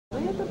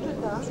ja to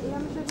czytam i ja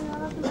myślę, że na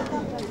naszym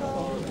etapie to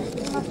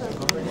nie ma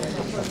sensu.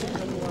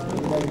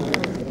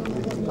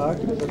 Tak,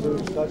 żeby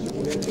dać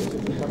ujęcie,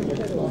 tam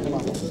nie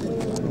mamy.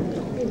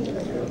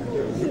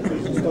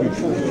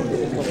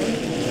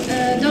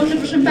 Dobrze,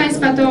 proszę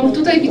Państwa, to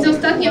tutaj widzę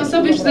ostatnie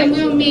osoby już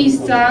zajmują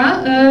miejsca.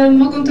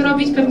 Mogą to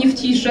robić pewnie w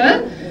ciszy,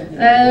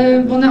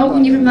 bo na ogół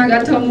nie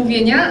wymaga to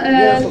omówienia.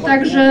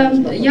 Także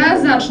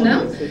ja zacznę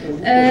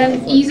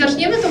i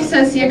zaczniemy tą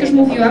sesję, jak już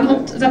mówiłam,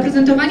 od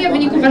zaprezentowania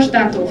wyników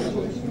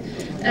warsztatów.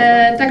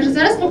 Także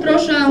zaraz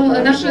poproszę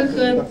naszych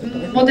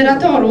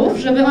moderatorów,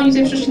 żeby oni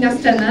tutaj przyszli na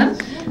scenę.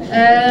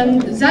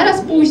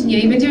 Zaraz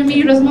później będziemy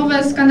mieli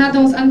rozmowę z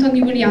Kanadą, z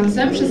Anthony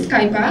Williamsem przez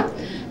Skype'a,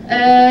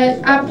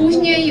 a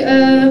później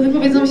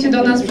wypowiedzą się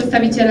do nas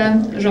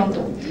przedstawiciele rządu.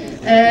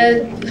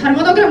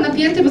 Harmonogram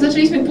napięty, bo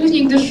zaczęliśmy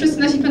później, gdyż wszyscy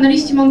nasi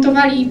paneliści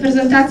montowali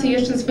prezentacje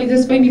jeszcze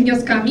ze swoimi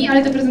wnioskami,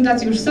 ale te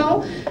prezentacje już są.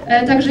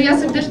 Także ja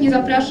serdecznie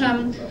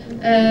zapraszam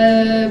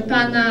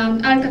pana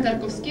Alka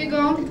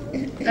Tarkowskiego,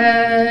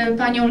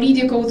 panią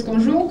Lidię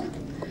Kołucką-Żuk,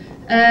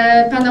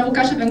 pana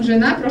Łukasza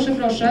Węgrzyna, proszę,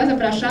 proszę,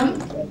 zapraszam,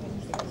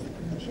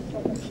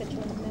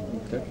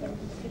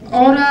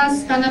 oraz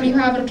pana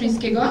Michała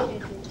Wroczyńskiego,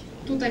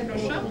 tutaj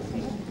proszę.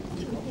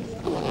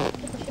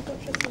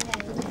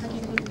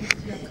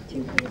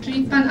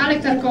 Czyli pan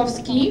Alek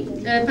Tarkowski,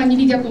 pani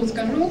Lidia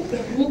Kołucka-Żuk,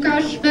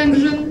 Łukasz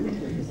Węgrzyn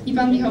i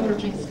pan Michał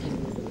Wroczyński.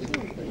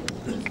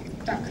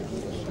 Tak.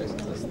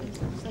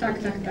 Tak,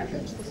 tak, tak.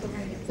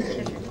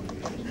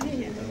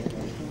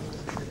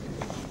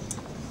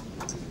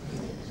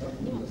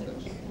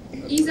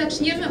 I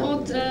zaczniemy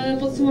od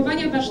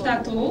podsumowania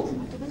warsztatu.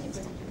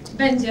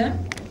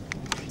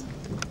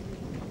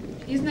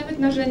 Jest nawet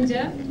narzędzie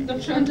do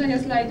przełączenia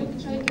slajdów i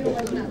trzeba je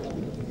kierować na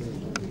to.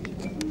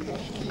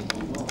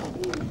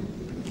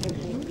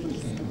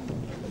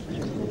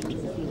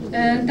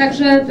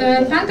 Także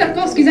pan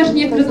Tarkowski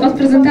zacznie od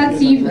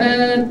prezentacji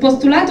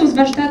postulatów z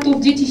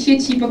warsztatów Dzieci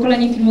sieci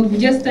pokolenie filmu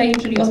 20,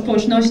 czyli o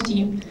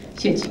społeczności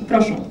sieci.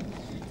 Proszę.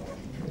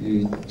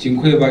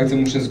 Dziękuję bardzo.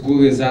 Muszę z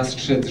góry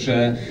zastrzec,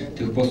 że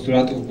tych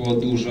postulatów było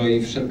dużo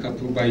i wszelka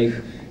próba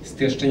ich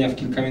streszczenia w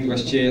kilka minut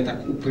właściwie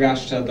tak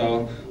upraszcza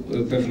do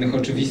pewnych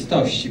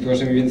oczywistości.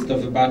 Proszę mi więc to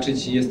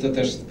wybaczyć. Jest to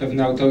też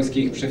pewne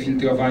autorskie ich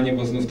przefiltrowanie,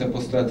 bo znów te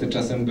postulaty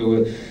czasem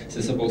były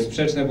ze sobą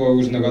sprzeczne, było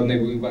różnorodne i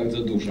było ich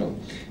bardzo dużo.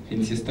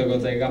 Więc jest to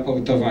rodzaj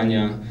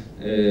raportowania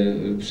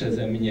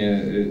przeze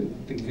mnie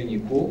tych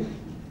wyników.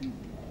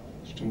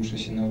 Jeszcze muszę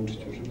się nauczyć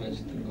używać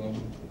tego.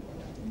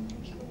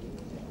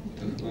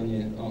 To chyba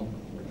nie... O.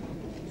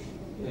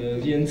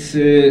 Więc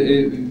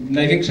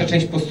największa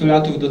część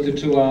postulatów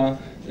dotyczyła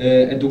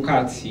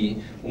edukacji.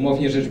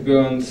 Umownie rzecz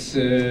biorąc,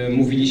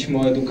 mówiliśmy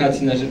o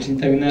edukacji na rzecz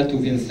internetu,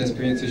 więc to jest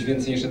pewnie coś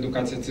więcej niż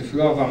edukacja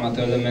cyfrowa. Ma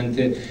to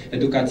elementy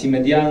edukacji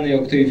medialnej, o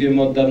której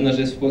wiemy od dawna,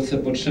 że jest w Polsce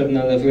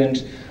potrzebna, ale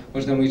wręcz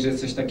można mówić, że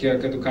jest coś takiego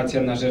jak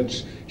edukacja na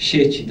rzecz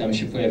sieci. Tam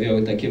się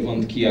pojawiały takie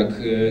wątki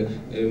jak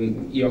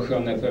i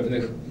ochronę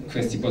pewnych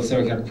kwestii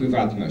podstawowych jak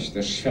prywatność,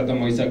 też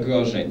świadomość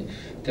zagrożeń,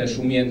 też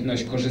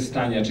umiejętność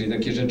korzystania, czyli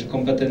takie rzeczy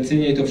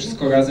kompetencyjne i to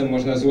wszystko razem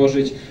można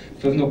złożyć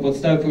w pewną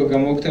podstawę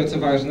programową, która co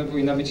ważne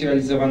powinna być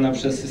realizowana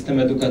przez system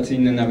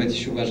edukacyjny, nawet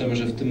jeśli uważamy,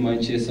 że w tym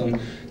momencie jest on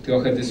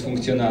trochę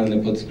dysfunkcjonalny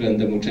pod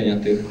względem uczenia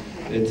tych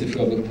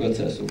cyfrowych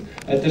procesów.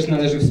 Ale też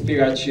należy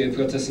wspierać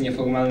procesy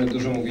nieformalne.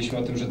 Dużo mówiliśmy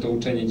o tym, że to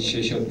uczenie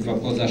dzisiaj się odbywa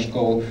poza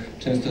szkołą,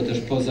 często też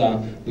poza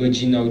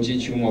rodziną.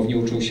 Dzieci umownie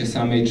uczą się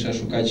same i trzeba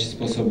szukać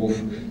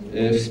sposobów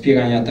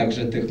wspierania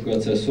także tych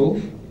procesów.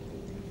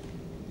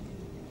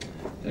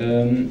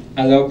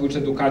 Ale oprócz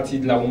edukacji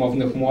dla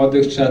umownych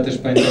młodych trzeba też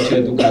pamiętać o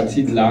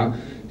edukacji dla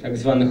tak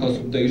zwanych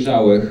osób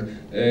dojrzałych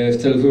w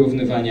celu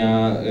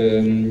wyrównywania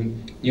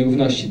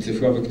nierówności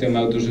cyfrowych, które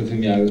mają duży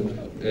wymiar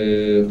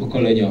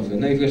pokoleniowy.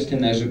 No i wreszcie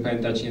należy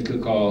pamiętać nie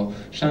tylko o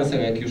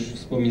szansach, jak już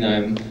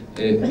wspominałem,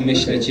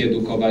 myśleć i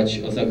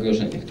edukować o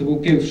zagrożeniach. To był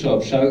pierwszy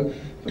obszar.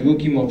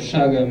 Drugim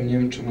obszarem, nie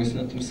wiem czemu jest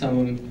na tym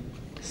samym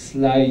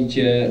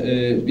slajdzie,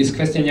 jest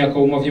kwestia niejako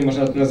umownie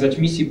można to nazwać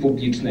misji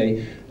publicznej.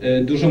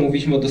 Dużo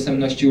mówiliśmy o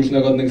dostępności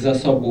różnorodnych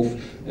zasobów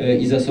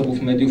i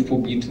zasobów mediów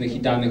publicznych i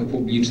danych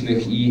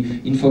publicznych i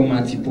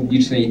informacji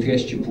publicznej i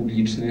treści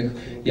publicznych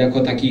jako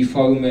takiej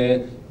formy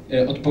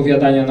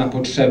odpowiadania na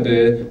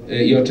potrzeby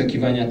i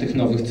oczekiwania tych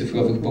nowych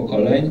cyfrowych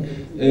pokoleń.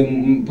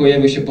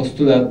 Pojawił się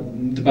postulat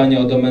dbania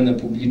o domenę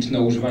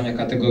publiczną, używania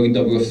kategorii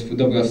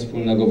dobra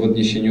wspólnego w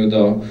odniesieniu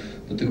do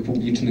tych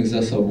publicznych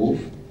zasobów.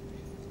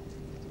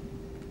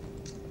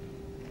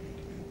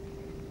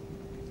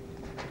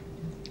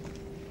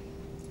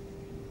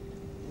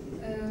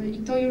 I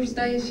to już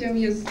zdaje się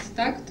jest,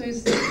 tak? To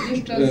jest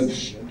jeszcze...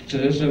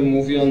 Szczerze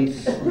mówiąc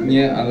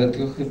nie, ale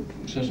trochę,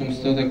 przepraszam,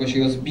 jest to jakoś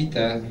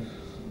rozbite.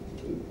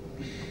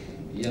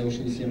 Ja już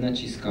nic nie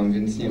naciskam,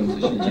 więc nie wiem,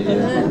 co się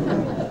dzieje.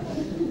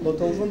 Bo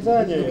to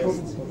urządzenie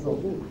jest.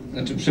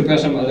 Znaczy,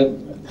 przepraszam, ale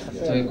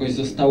to jakoś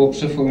zostało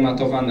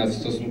przeformatowane w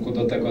stosunku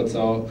do tego,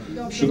 co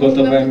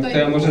przygotowałem. To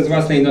ja może z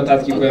własnej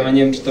notatki powiem, a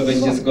nie wiem, czy to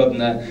będzie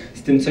zgodne z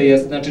z tym, co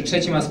jest. Znaczy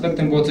trzecim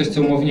aspektem było coś,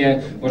 co umownie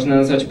można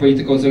nazwać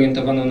polityką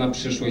zorientowaną na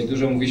przyszłość.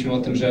 Dużo mówiliśmy o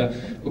tym, że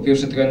po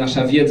pierwsze trochę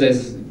nasza wiedza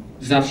jest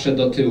zawsze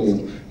do tyłu,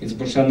 więc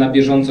potrzeba na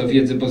bieżąco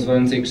wiedzy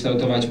pozwalającej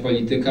kształtować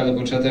politykę, ale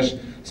potrzeba też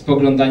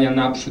spoglądania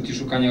naprzód i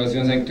szukania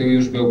rozwiązań, które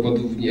już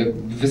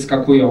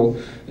wyskakują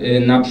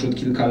naprzód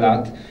kilka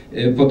lat.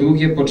 Po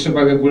drugie,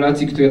 potrzeba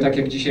regulacji, które tak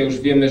jak dzisiaj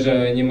już wiemy,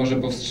 że nie może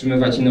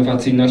powstrzymywać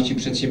innowacyjności,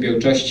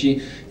 przedsiębiorczości,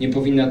 nie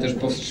powinna też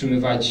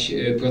powstrzymywać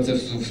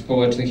procesów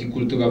społecznych i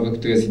kulturowych,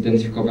 które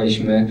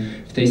zidentyfikowaliśmy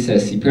w tej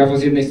sesji. Prawo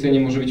z jednej strony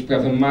nie może być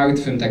prawem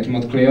martwym, takim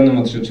odklejonym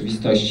od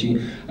rzeczywistości,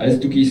 ale z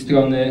drugiej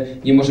strony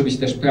nie może być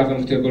też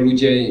prawem, którego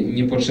ludzie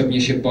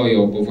niepotrzebnie się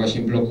boją, bo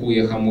właśnie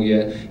blokuje,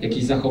 hamuje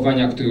jakieś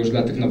zachowania, które już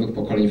dla tych nowych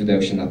pokoleń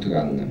wydają się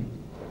naturalne.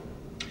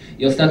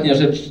 I ostatnia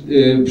rzecz,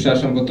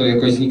 przepraszam, bo to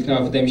jakoś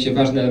zniknęła, wydaje mi się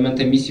ważnym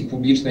elementem misji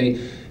publicznej.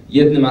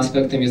 Jednym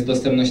aspektem jest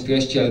dostępność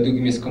treści, ale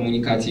drugim jest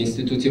komunikacja.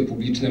 Instytucje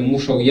publiczne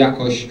muszą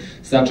jakoś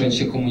zacząć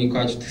się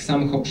komunikować w tych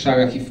samych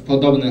obszarach i w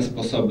podobne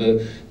sposoby,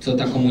 co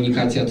ta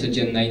komunikacja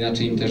codzienna,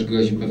 inaczej im też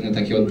grozi pewne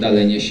takie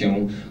oddalenie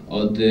się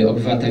od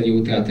obywateli,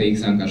 utratę ich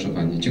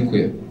zaangażowania.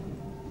 Dziękuję.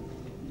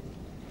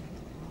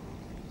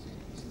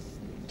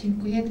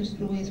 Dziękuję, też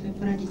spróbuję sobie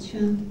poradzić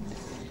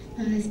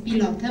z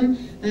pilotem.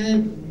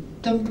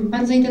 To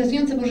bardzo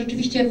interesujące, bo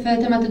rzeczywiście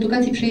temat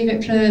edukacji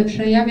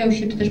przejawiał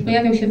się, czy też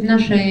pojawiał się w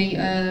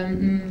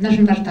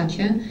naszym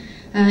warsztacie.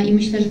 I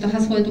myślę, że to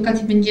hasło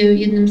edukacji będzie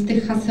jednym z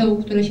tych haseł,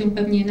 które się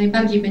pewnie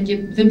najbardziej będzie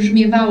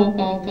wybrzmiewało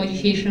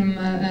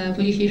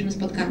po dzisiejszym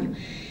spotkaniu.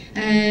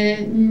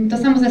 To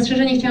samo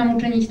zastrzeżenie chciałam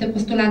uczynić, te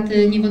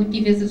postulaty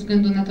niewątpliwie ze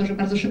względu na to, że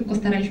bardzo szybko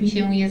staraliśmy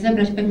się je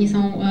zebrać, pewnie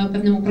są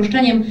pewnym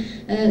uproszczeniem,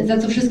 za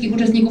co wszystkich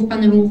uczestników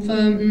panelów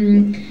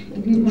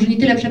może nie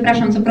tyle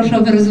przepraszam, co proszę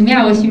o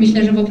wyrozumiałość i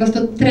myślę, że po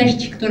prostu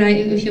treść, która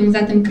się za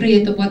tym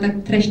kryje, to była ta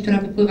treść, która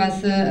wypływa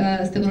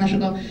z tego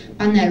naszego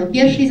panelu.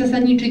 Pierwszy i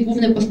zasadniczy i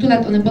główny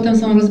postulat, one potem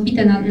są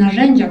rozbite na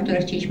narzędzia, które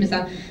chcieliśmy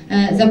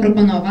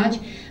zaproponować.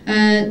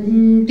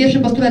 Pierwszy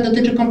postulat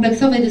dotyczy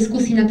kompleksowej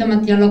dyskusji na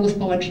temat dialogu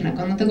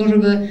społecznego, no tego,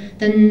 żeby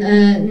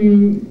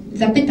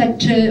zapytać,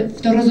 czy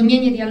to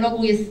rozumienie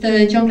dialogu jest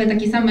ciągle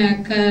takie samo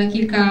jak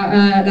kilka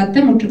lat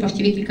temu, czy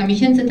właściwie kilka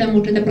miesięcy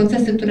temu, czy te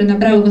procesy, które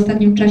nabrały w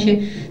ostatnim czasie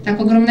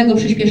tak ogromnego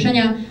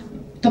przyspieszenia,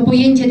 to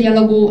pojęcie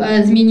dialogu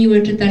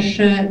zmieniły,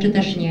 czy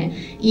też nie.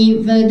 I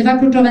dwa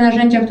kluczowe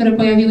narzędzia, które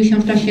pojawiły się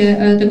w czasie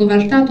tego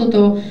warsztatu,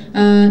 to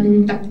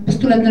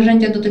postulat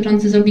narzędzia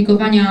dotyczący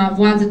zobligowania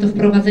władzy do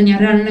wprowadzenia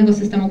realnego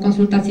systemu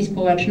konsultacji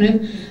społecznych.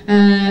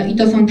 I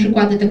to są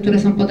przykłady te, które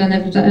są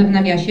podane w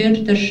nawiasie,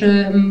 czy też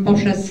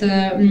poprzez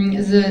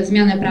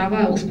zmianę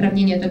prawa,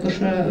 usprawnienie tegoż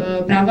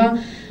prawa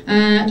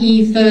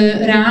i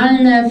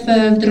realne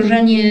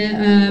wdrożenie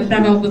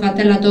prawa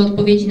obywatela do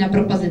odpowiedzi na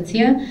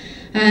propozycje.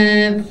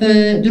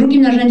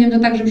 Drugim narzędziem to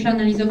także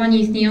przeanalizowanie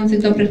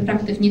istniejących dobrych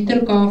praktyk nie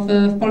tylko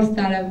w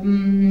Polsce, ale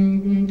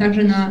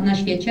także na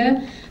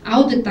świecie,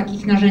 audyt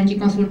takich narzędzi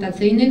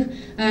konsultacyjnych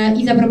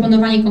i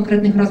zaproponowanie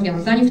konkretnych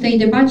rozwiązań. W tej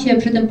debacie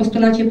przy tym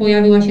postulacie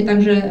pojawiła się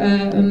także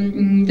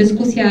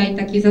dyskusja i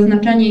takie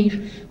zaznaczenie, iż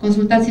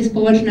konsultacje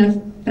społeczne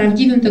w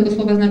prawdziwym tego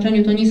słowa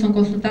znaczeniu to nie są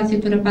konsultacje,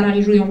 które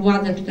paraliżują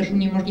władzę, czy też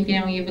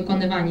uniemożliwiają jej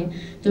wykonywanie,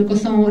 tylko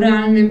są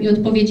realnym i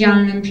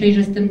odpowiedzialnym,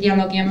 przejrzystym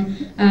dialogiem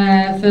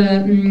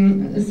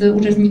z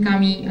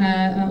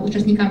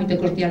uczestnikami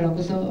tegoż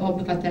dialogu, z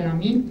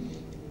obywatelami.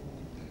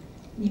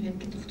 Nie wiem,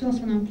 czy to w którą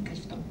stronę mam klikać?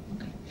 W tą.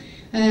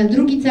 Okay.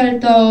 Drugi cel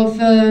to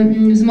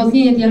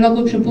wzmocnienie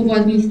dialogu,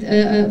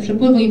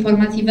 przepływu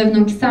informacji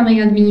wewnątrz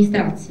samej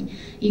administracji.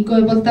 I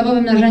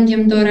podstawowym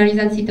narzędziem do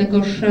realizacji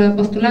tegoż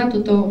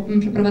postulatu to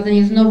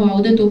przeprowadzenie znowu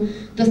audytu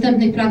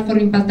dostępnych platform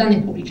i baz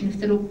danych publicznych w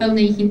celu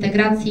pełnej ich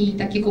integracji i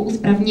takiego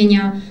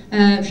usprawnienia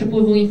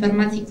przepływu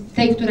informacji,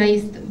 tej, która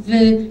jest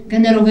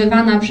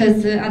wygenerowywana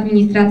przez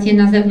administrację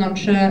na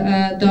zewnątrz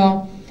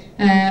do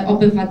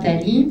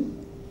obywateli.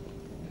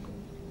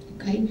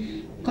 Okay.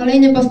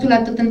 Kolejny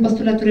postulat to ten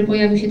postulat, który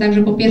pojawił się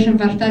także po pierwszym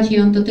warsztacie i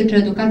on dotyczy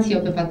edukacji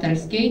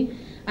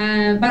obywatelskiej.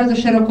 Bardzo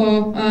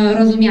szeroko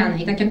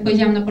rozumianej. Tak jak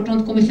powiedziałam na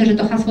początku, myślę, że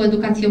to hasło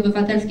edukacji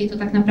obywatelskiej to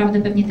tak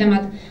naprawdę pewnie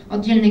temat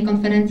oddzielnej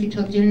konferencji czy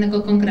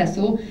oddzielnego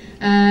kongresu,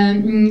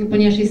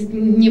 ponieważ jest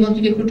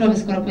niewątpliwie kluczowy,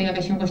 skoro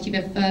pojawia się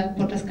właściwie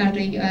podczas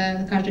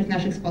każdych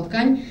naszych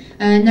spotkań.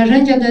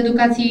 Narzędzia do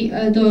edukacji,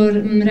 do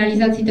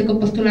realizacji tego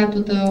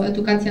postulatu to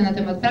edukacja na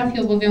temat praw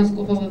i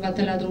obowiązków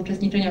obywatela do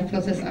uczestniczenia w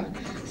procesach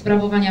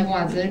sprawowania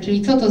władzy,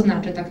 czyli co to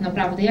znaczy tak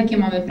naprawdę, jakie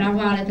mamy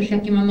prawa, ale też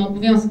jakie mamy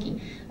obowiązki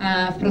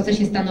w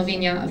procesie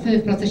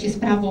w procesie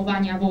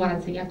sprawowania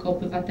władzy jako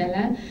obywatele.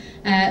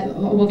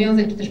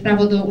 Obowiązek czy też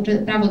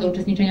prawo do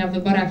uczestniczenia w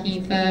wyborach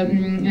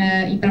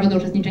i prawo do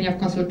uczestniczenia w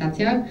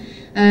konsultacjach.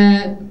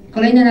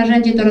 Kolejne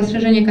narzędzie to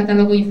rozszerzenie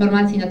katalogu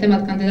informacji na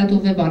temat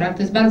kandydatów w wyborach.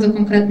 To jest bardzo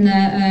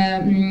konkretne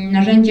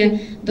narzędzie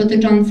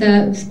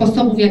dotyczące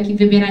sposobu, w jaki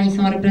wybierani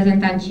są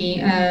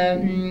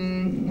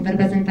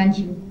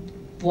reprezentanci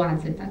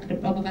władzy,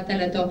 tak?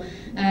 Obywatele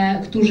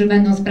którzy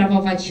będą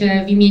sprawować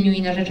w imieniu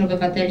i na rzecz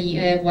obywateli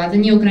władzę,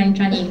 nie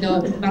ograniczanie ich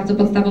do bardzo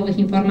podstawowych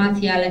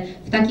informacji, ale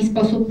w taki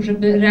sposób,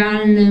 żeby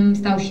realnym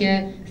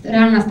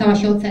realna stała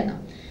się ocena.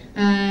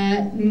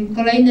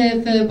 Kolejny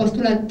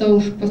postulat to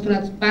już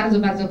postulat bardzo,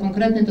 bardzo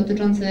konkretny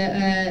dotyczący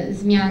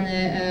zmiany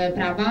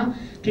prawa,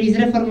 czyli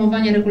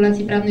zreformowania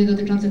regulacji prawnych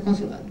dotyczących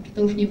konsultacji.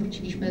 To już nie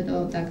wróciliśmy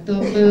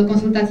do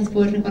konsultacji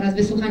społecznych oraz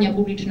wysłuchania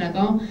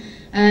publicznego.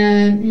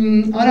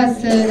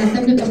 Oraz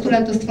następny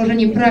postulat to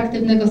stworzenie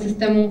proaktywnego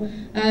systemu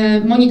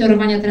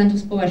monitorowania trendów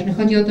społecznych.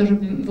 Chodzi o to,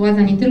 żeby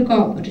władza nie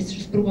tylko,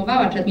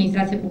 spróbowała, czy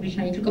administracja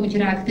publiczna nie tylko być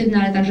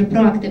reaktywna, ale także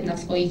proaktywna w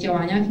swoich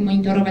działaniach i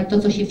monitorować to,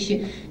 co się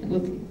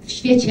w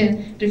świecie,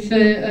 czy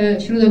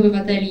wśród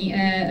obywateli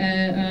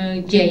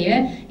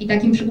dzieje. I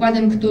takim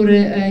przykładem,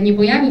 który nie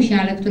pojawił się,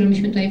 ale który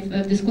myśmy tutaj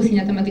w dyskusji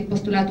na temat tych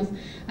postulatów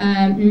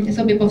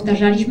sobie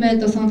powtarzaliśmy,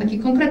 to są takie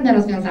konkretne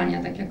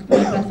rozwiązania, tak jak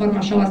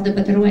platforma Show Us the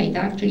Better Way,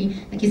 tak? Czyli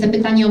takie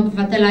zapytanie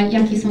obywatela,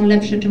 jakie są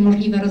lepsze czy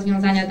możliwe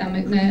rozwiązania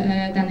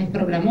danych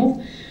problemów.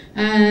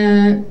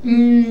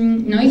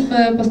 No i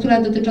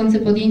postulat dotyczący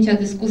podjęcia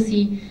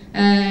dyskusji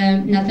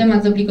na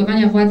temat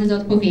zobligowania władzy do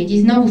odpowiedzi,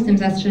 znowu z tym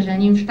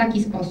zastrzeżeniem w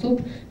taki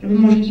sposób, żeby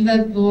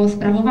możliwe było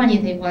sprawowanie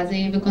tej władzy,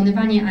 jej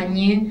wykonywanie,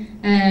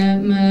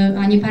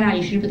 a nie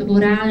paraliż, żeby to był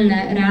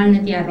realny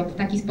dialog w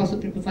taki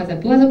sposób, żeby władza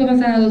była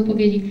zobowiązana do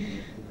odpowiedzi.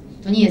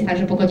 To nie jest tak,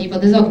 że pogodzi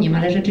wodę z ogniem,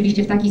 ale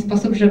rzeczywiście w taki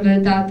sposób,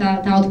 żeby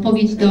ta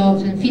odpowiedź,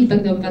 ten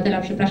feedback do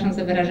obywatela, przepraszam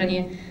za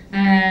wyrażenie,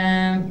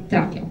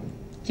 trafiał.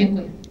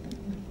 Dziękuję.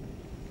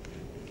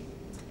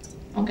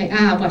 Okej,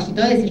 właśnie,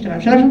 to jest jeszcze,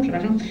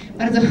 przepraszam,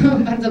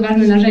 bardzo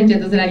ważne narzędzie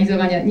do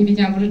zrealizowania, nie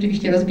wiedziałam, bo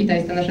rzeczywiście rozbita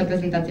jest ta nasza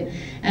prezentacja.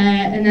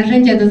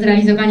 Narzędzia do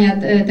zrealizowania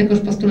tegoż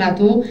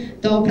postulatu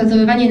to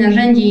opracowywanie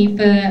narzędzi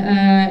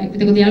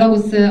tego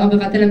dialogu z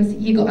obywatelem,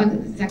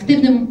 z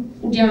aktywnym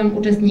udziałem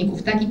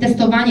uczestników, tak? I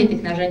testowanie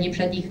tych narzędzi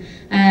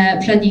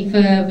przed ich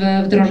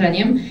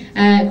wdrożeniem.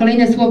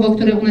 Kolejne słowo,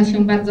 które u nas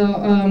się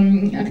bardzo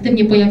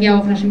aktywnie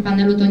pojawiało w naszym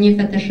panelu, to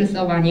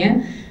niefetyszyzowanie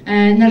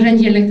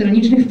narzędzi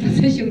elektronicznych w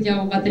procesie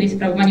udziału obywateli w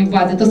sprawowaniu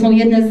władzy. To są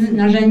jedne z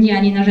narzędzi,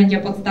 a nie narzędzia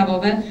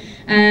podstawowe,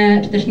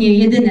 czy też nie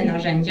jedyne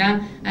narzędzia,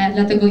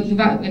 dlatego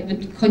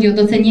chodzi o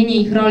docenienie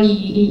ich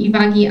roli i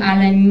wagi,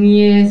 ale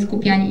nie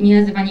skupianie,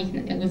 nie nazywanie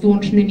ich jakby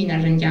wyłącznymi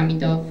narzędziami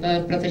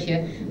w procesie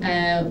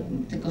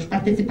tegoż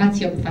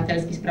partycypacji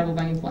obywatelskiej w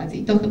sprawowaniu władzy.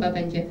 I to chyba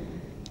będzie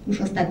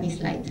już ostatni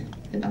slajd.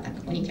 Chyba tak,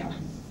 bo nie działa.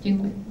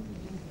 Dziękuję.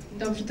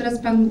 Dobrze, teraz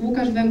pan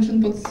Łukasz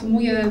Węgrzyn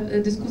podsumuje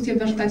dyskusję w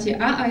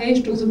warsztacie A ja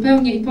jeszcze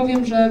uzupełnię i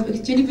powiem, że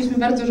chcielibyśmy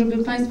bardzo,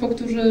 żeby państwo,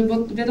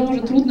 bo wiadomo,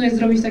 że trudno jest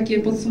zrobić takie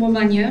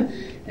podsumowanie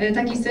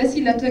takiej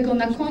sesji, dlatego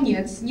na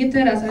koniec, nie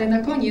teraz, ale na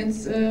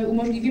koniec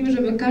umożliwimy,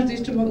 żeby każdy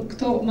jeszcze,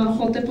 kto ma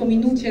ochotę, po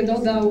minucie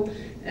dodał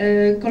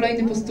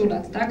kolejny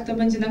postulat, tak? To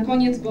będzie na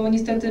koniec, bo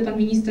niestety pan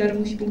minister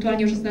musi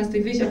punktualnie o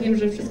 16:00 wyjść, a wiem,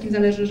 że wszystkim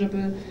zależy, żeby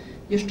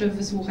jeszcze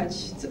wysłuchać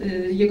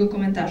jego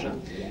komentarza.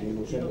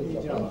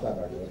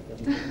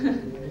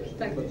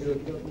 Tak.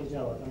 Nie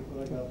działa, tam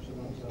kolega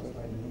przełącza.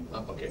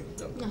 Okej,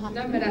 dobra.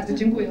 Damy radę,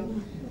 dziękuję.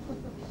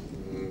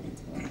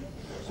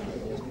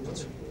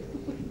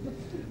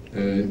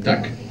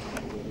 Tak,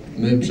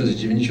 my przez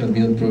 90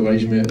 minut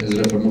próbowaliśmy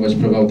zreformować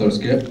prawa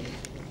autorskie,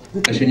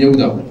 a się nie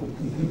udało.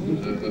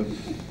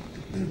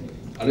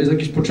 Ale jest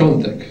jakiś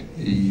początek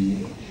i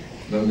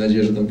mam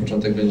nadzieję, że ten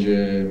początek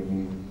będzie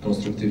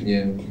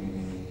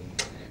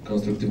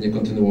konstruktywnie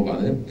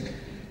kontynuowany.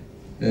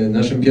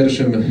 Naszym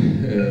pierwszym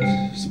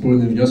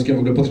wspólnym wnioskiem, w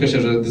ogóle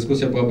podkreślę, że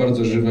dyskusja była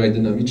bardzo żywa i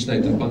dynamiczna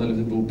i ten panel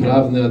był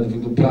prawny, ale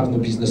był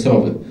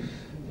prawno-biznesowy.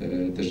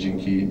 Też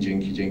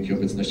dzięki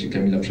obecności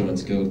Kamila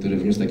Przełęckiego, który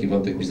wniósł taki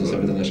wątek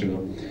biznesowy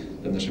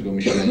do naszego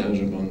myślenia,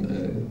 żeby on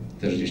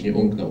też gdzieś nie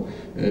umknął.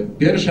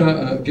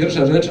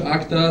 Pierwsza rzecz,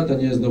 akta to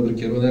nie jest dobry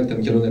kierunek,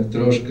 ten kierunek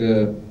troszkę,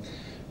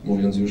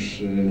 mówiąc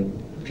już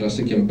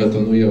klasykiem,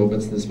 betonuje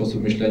obecny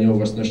sposób myślenia o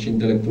własności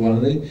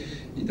intelektualnej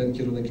i ten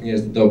kierunek nie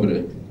jest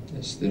dobry.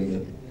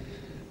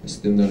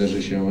 Z tym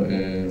należy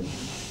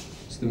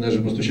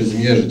po prostu się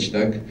zmierzyć,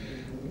 tak?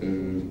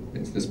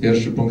 Więc to jest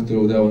pierwszy punkt, który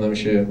udało nam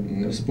się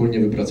wspólnie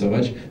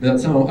wypracować. My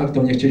nad całą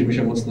aktą nie chcieliśmy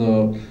się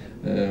mocno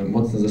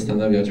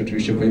zastanawiać.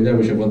 Oczywiście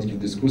pojawiały się wątki w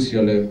dyskusji,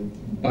 ale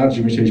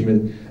bardziej myśleliśmy,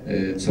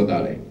 co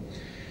dalej.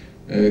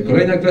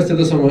 Kolejna kwestia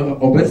to są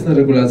obecne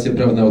regulacje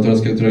prawne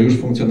autorskie, które już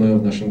funkcjonują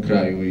w naszym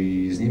kraju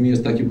i z nimi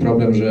jest taki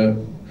problem, że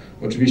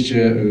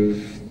oczywiście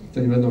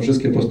to nie będą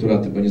wszystkie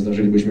postulaty, bo nie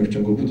zdążylibyśmy w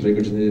ciągu 1,5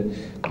 godziny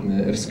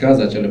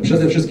wskazać, ale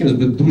przede wszystkim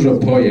zbyt dużo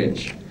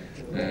pojęć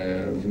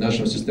w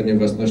naszym systemie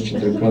własności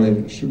intelektualnej,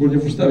 szczególnie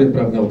w ustawie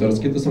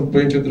prawno-autorskiej, to są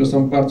pojęcia, które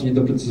są bardzo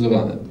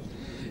niedoprecyzowane.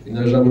 I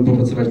należałoby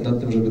popracować nad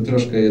tym, żeby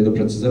troszkę je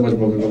doprecyzować,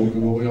 bo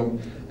wywołują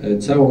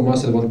całą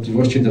masę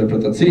wątpliwości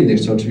interpretacyjnych,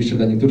 co oczywiście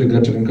dla niektórych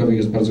graczy rynkowych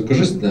jest bardzo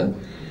korzystne,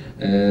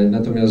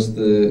 natomiast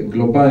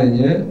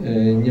globalnie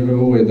nie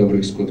wywołuje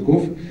dobrych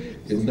skutków.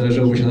 Więc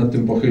należałoby się nad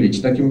tym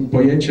pochylić. Takim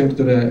pojęciem,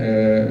 które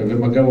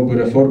wymagałoby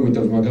reformy,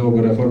 to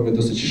wymagałoby reformy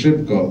dosyć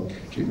szybko,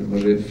 czyli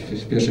może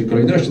w pierwszej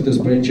kolejności to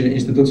jest pojęcie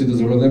instytucji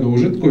dozwolonego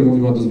użytku i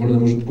mówimy o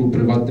dozwolonym użytku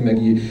prywatnym,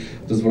 jak i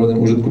dozwolonym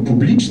użytku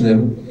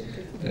publicznym.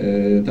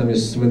 Tam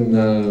jest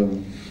słynna,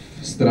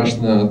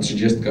 straszna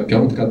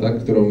 35, tak,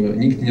 którą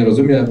nikt nie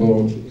rozumie,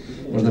 bo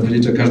można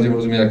powiedzieć, że każdy ją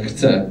rozumie jak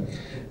chce.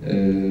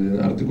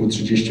 artykuł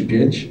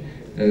 35,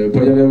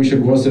 pojawiały się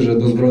głosy, że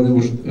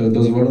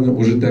dozwolony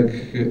użytek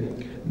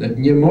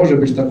nie może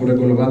być tak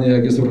uregulowany,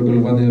 jak jest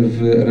uregulowany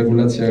w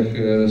regulacjach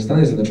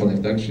Stanów Zjednoczonych,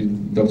 tak? Czyli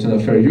doktryna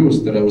fair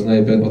use, która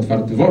uznaje pewien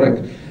otwarty worek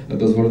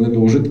dozwolonego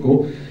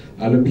użytku,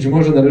 ale być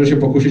może należy się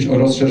pokusić o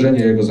rozszerzenie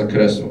jego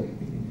zakresu.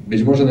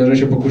 Być może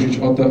należy się pokusić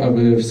o to,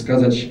 aby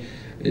wskazać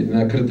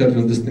na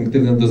kryterium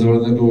dystynktywne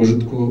dozwolonego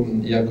użytku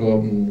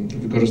jako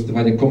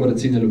wykorzystywanie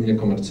komercyjne lub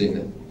niekomercyjne.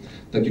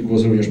 Taki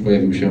głos również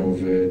pojawił się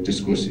w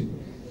dyskusji.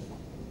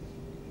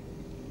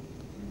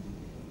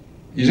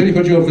 Jeżeli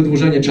chodzi o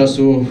wydłużenie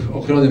czasu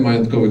ochrony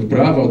majątkowych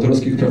praw,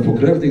 autorskich praw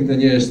pokrewnych, to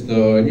nie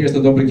jest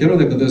to dobry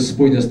kierunek, to jest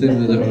spójne z tym,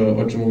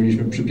 o czym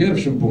mówiliśmy przy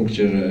pierwszym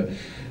punkcie, że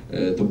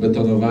to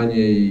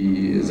betonowanie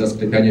i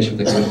zasklepianie się w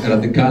takim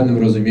radykalnym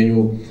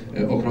rozumieniu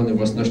ochrony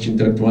własności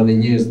intelektualnej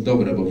nie jest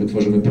dobre, bo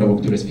wytworzymy prawo,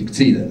 które jest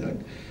fikcyjne. Tak?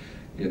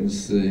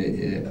 Więc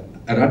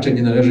raczej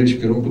nie należy iść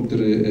w kierunku,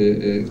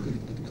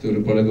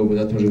 który polegałby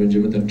na tym, że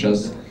będziemy ten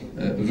czas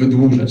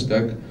wydłużać.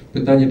 Tak?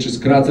 Pytanie, czy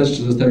skracać,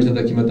 czy zostawić na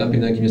takim etapie,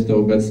 na jakim jest to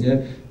obecnie,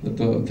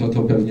 no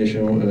to pewnie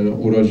się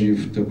urodzi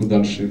w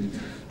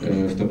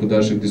toku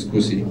dalszych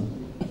dyskusji.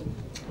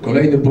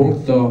 Kolejny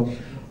punkt to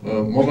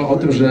mowa o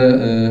tym, że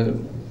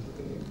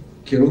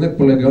kierunek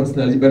polegający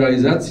na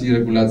liberalizacji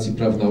regulacji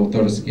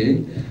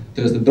prawno-autorskiej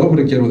to jest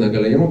dobry kierunek,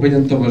 ale jemu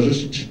powinien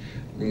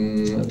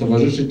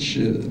towarzyszyć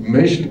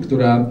myśl,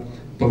 która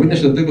powinna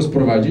się do tego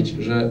sprowadzić,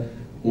 że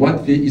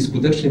łatwiej i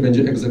skuteczniej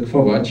będzie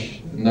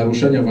egzekwować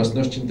naruszenia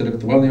własności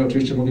intelektualnej.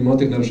 Oczywiście mówimy o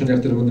tych naruszeniach,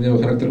 które będą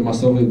miały charakter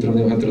masowy i które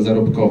mają charakter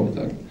zarobkowy.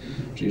 Tak?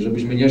 Czyli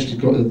żebyśmy nie szli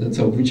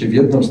całkowicie w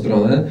jedną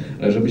stronę,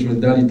 ale żebyśmy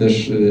dali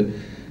też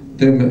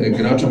tym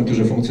graczom,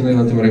 którzy funkcjonują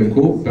na tym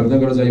rynku,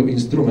 pewnego rodzaju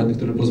instrument,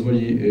 który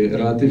pozwoli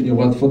relatywnie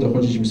łatwo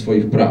dochodzić im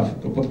swoich praw.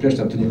 To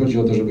podkreślam, tu nie chodzi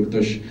o to, żeby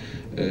ktoś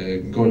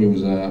gonił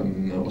za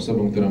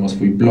osobą, która ma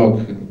swój blog,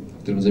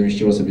 w którym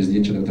zamieściła sobie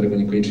zdjęcie, do którego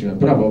niekoniecznie ma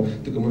prawo,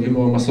 tylko mówimy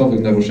o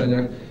masowych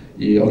naruszeniach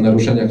i o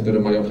naruszeniach, które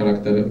mają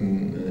charakter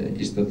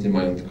istotnie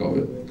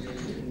majątkowy.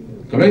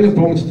 Kolejny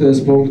punkt to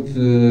jest punkt,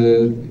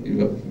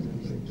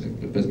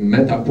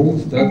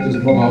 metapunkt, tak? To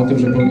jest mowa o tym,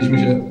 że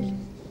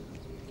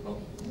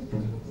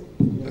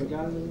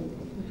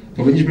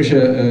powinniśmy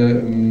się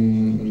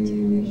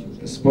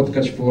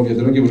spotkać w połowie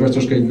drogi, używać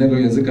troszkę innego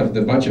języka w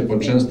debacie, bo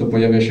często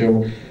pojawia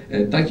się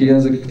taki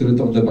język, który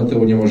tą debatę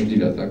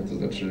uniemożliwia, tak? To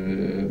znaczy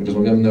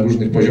rozmawiamy na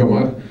różnych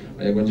poziomach,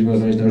 a jak będziemy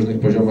rozmawiać na różnych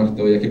poziomach,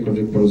 to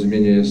jakiekolwiek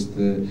porozumienie jest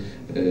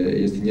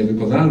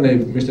niewykonalne i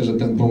myślę, że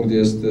ten punkt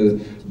jest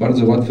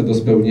bardzo łatwy do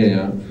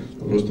spełnienia.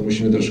 Po prostu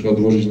musimy troszkę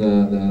odłożyć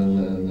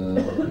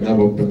na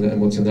bok pewne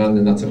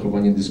emocjonalne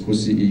nacechowanie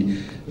dyskusji i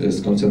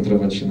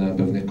skoncentrować się na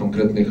pewnych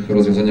konkretnych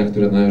rozwiązaniach,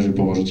 które należy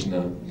położyć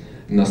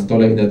na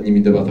stole i nad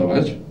nimi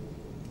debatować.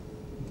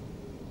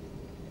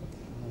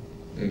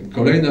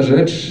 Kolejna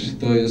rzecz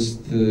to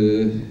jest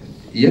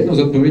jedną z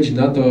odpowiedzi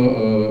na to,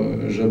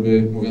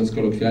 żeby, mówiąc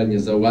kolokwialnie,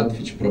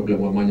 załatwić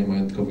problem łamania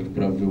majątkowych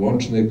praw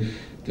wyłącznych,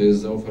 to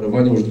jest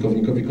zaoferowanie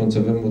użytkownikowi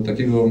końcowemu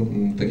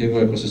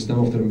takiego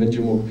ekosystemu, w którym będzie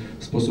mógł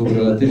w sposób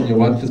relatywnie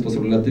łatwy, w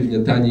sposób relatywnie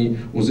tani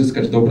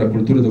uzyskać dobra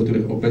kultury, do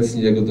których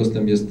obecnie jego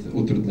dostęp jest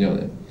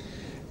utrudniony.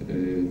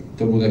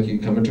 To był taki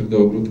kamyczek do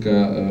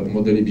ogródka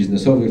modeli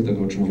biznesowych,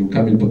 tego o czym mówił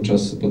Kamil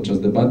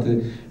podczas debaty,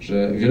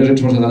 że wiele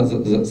rzeczy można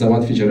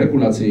załatwić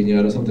regulacyjnie,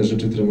 ale są też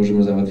rzeczy, które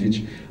możemy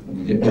załatwić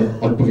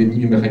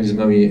odpowiednimi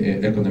mechanizmami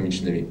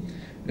ekonomicznymi.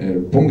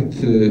 Punkt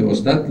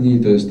ostatni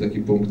to jest taki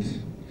punkt,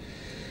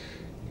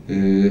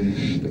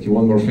 taki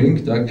one more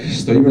thing, tak?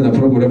 Stoimy na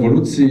progu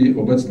rewolucji,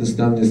 obecny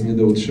stan jest nie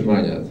do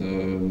utrzymania.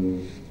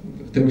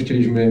 W tym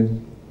chcieliśmy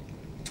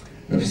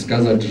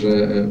wskazać,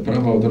 że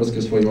prawo autorskie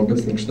w swoim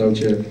obecnym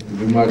kształcie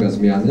wymaga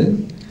zmiany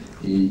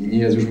i nie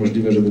jest już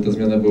możliwe, żeby ta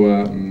zmiana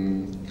była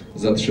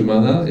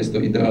zatrzymana. Jest to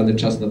idealny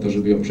czas na to,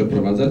 żeby ją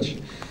przeprowadzać.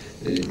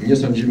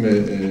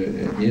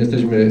 Nie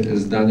jesteśmy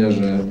zdania,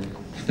 że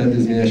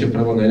wtedy zmienia się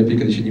prawo najlepiej,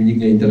 kiedy się nim nikt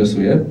nie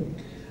interesuje.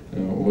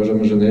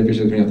 Uważamy, że najlepiej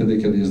się zmienia wtedy,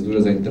 kiedy jest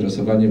duże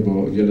zainteresowanie,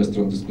 bo wiele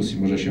stron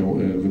dyskusji może się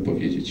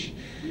wypowiedzieć.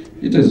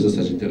 I to jest w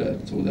zasadzie tyle,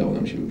 co udało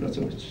nam się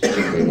wypracować.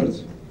 Dziękuję bardzo.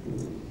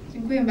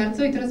 Dziękuję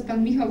bardzo. I teraz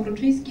pan Michał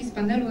Wroczyński z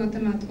panelu na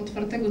temat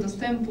otwartego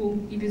dostępu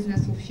i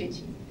biznesu w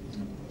sieci.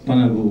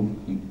 Panel był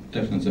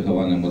też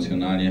nacechowany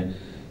emocjonalnie.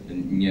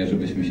 Nie,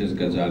 żebyśmy się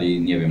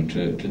zgadzali, nie wiem,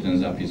 czy ten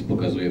zapis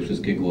pokazuje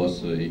wszystkie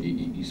głosy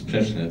i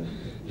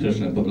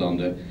sprzeczne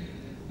poglądy.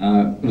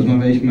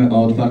 Rozmawialiśmy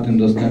o otwartym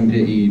dostępie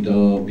i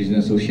do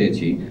biznesu w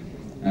sieci.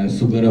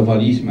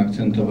 Sugerowaliśmy,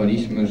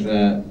 akcentowaliśmy,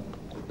 że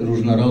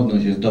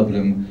różnorodność jest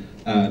dobrym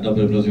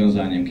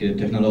rozwiązaniem. Kiedy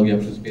technologia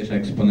przyspiesza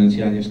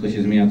eksponencjalnie, wszystko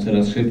się zmienia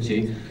coraz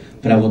szybciej,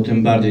 prawo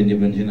tym bardziej nie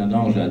będzie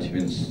nadążać,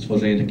 więc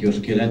stworzenie takiego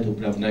szkieletu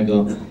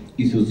prawnego,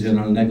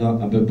 instytucjonalnego,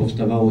 aby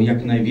powstawało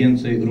jak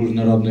najwięcej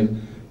różnorodnych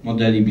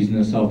modeli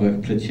biznesowych,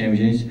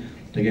 przedsięwzięć,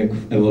 tak jak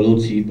w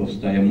ewolucji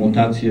powstają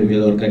mutacje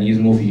wielu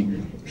organizmów i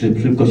przy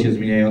szybko się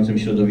zmieniającym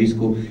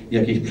środowisku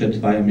jakieś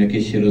przetrwają,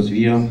 jakieś się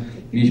rozwijają.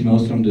 Mieliśmy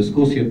ostrą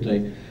dyskusję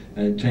tutaj.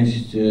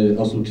 Część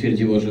osób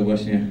twierdziło, że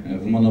właśnie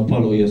w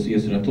monopolu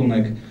jest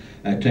ratunek.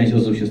 Część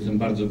osób się z tym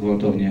bardzo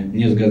gwałtownie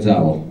nie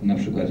zgadzało, na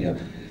przykład ja.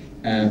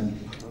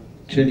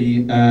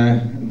 Czyli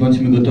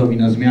bądźmy gotowi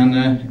na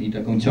zmianę i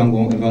taką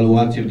ciągłą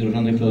ewaluację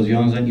wdrożonych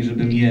rozwiązań i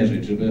żeby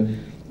mierzyć, żeby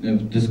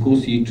w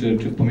dyskusji czy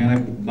w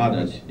pomiarach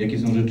badać, jakie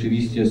są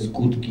rzeczywiście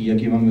skutki,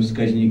 jakie mamy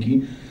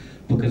wskaźniki.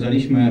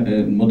 Pokazaliśmy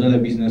modele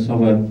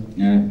biznesowe,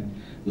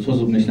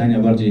 sposób myślenia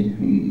bardziej,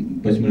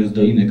 powiedzmy, że z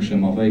Doliny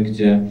Krzemowej,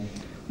 gdzie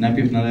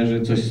najpierw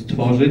należy coś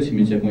stworzyć,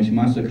 mieć jakąś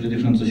masę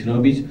krytyczną, coś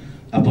robić,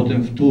 a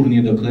potem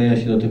wtórnie dokleja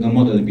się do tego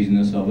model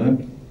biznesowy.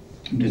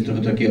 To jest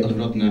trochę takie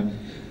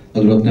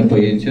odwrotne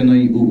pojęcie. No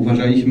i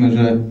uważaliśmy,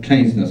 że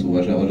część z nas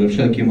uważała, że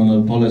wszelkie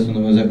monopole są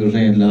nowym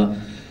zagrożeniem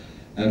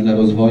dla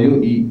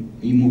rozwoju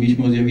i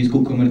mówiliśmy o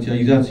zjawisku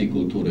komercjalizacji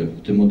kultury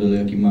w tym modelu,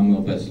 jaki mamy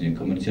obecnie.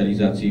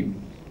 Komercjalizacji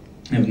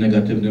w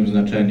negatywnym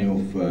znaczeniu,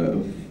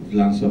 w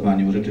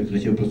lansowaniu rzeczy, które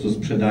się po prostu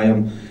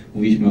sprzedają.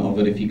 Mówiliśmy o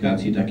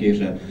weryfikacji takiej,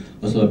 że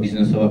osoba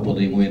biznesowa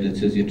podejmuje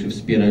decyzję, czy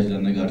wspierać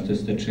danego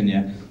artystę, czy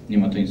nie. Nie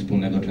ma to nic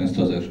wspólnego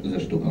często ze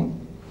sztuką.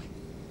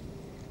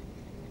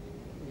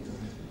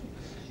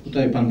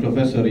 Tutaj pan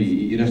profesor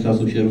i reszta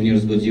osób się również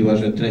zgodziła,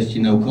 że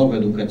treści naukowe,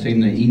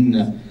 edukacyjne i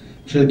inne,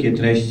 wszelkie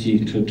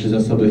treści czy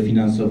zasoby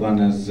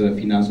finansowane z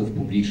finansów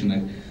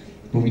publicznych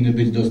powinny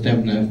być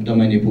dostępne w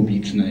domenie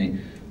publicznej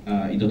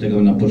i do tego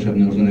będą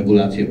potrzebne różne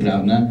regulacje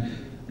prawne.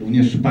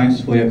 Również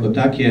państwo jako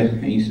takie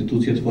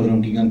instytucje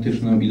tworzą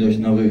gigantyczną ilość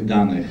nowych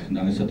danych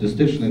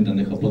statystycznych,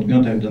 danych o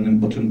podmiotach,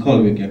 danych o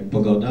czymkolwiek, jak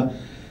pogoda.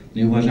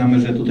 I uważamy,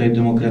 że tutaj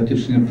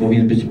demokratycznie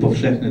powinien być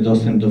powszechny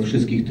dostęp do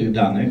wszystkich tych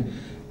danych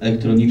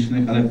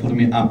elektronicznych, ale w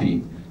formie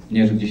API.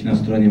 Nie, że gdzieś na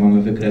stronie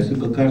mamy wykresy,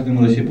 tylko każdy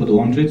może się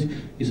podłączyć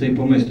i sobie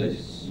pomyśleć,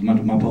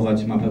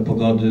 mapować mapę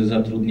pogody z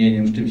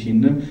zatrudnieniem, z czymś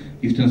innym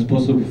i w ten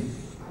sposób,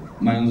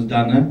 mając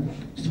dane,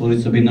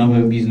 stworzyć sobie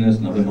nowy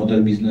biznes, nowy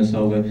model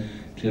biznesowy,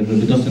 czyli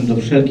żeby dostęp do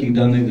wszelkich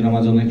danych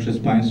gromadzonych przez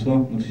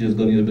państwo, oczywiście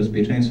zgodnie z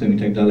bezpieczeństwem i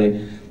tak dalej,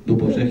 był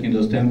powszechnie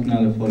dostępny,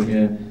 ale w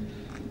formie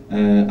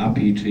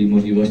API, czyli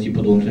możliwości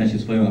podłączenia się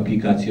swoją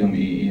aplikacją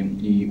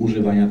i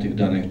używania tych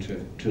danych,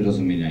 czy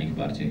rozumienia ich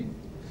bardziej.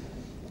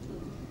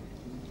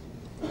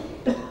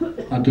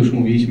 A tu już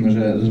mówiliśmy,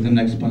 że ze względu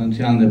na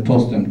eksponencjalny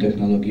postęp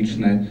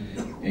technologiczny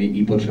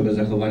i potrzebę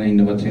zachowania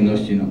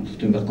innowacyjności, no, w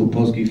tym przypadku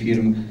polskich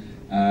firm,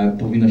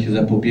 powinno się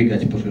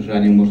zapobiegać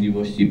poszerzaniu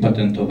możliwości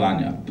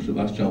patentowania,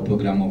 zwłaszcza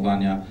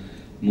oprogramowania.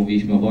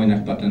 Mówiliśmy o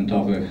wojnach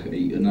patentowych,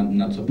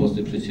 na co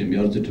polscy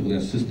przedsiębiorcy, czy w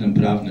ogóle system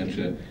prawny,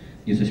 czy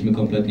nie jesteśmy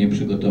kompletnie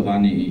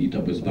przygotowani i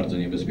to jest bardzo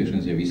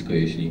niebezpieczne zjawisko,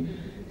 jeśli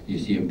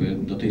jakby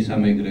do tej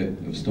samej gry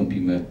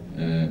wstąpimy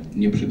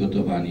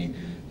nieprzygotowani.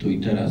 Tu i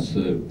teraz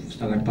w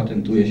Stanach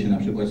patentuje się na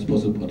przykład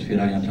sposób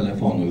otwierania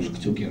telefonu już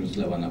kciukiem z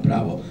lewa na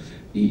prawo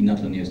i na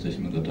to nie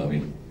jesteśmy gotowi.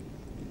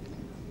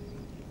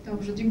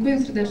 Dobrze,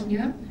 dziękuję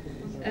serdecznie.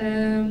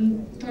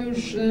 To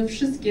już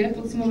wszystkie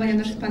podsumowania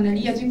naszych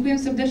paneli. Ja dziękuję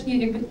serdecznie,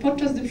 jakby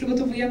podczas gdy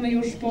przygotowujemy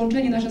już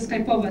połączenie nasze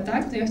skype'owe,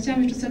 tak? To ja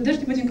chciałam jeszcze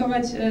serdecznie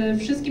podziękować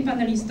wszystkim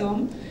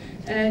panelistom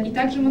i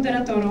także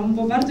moderatorom,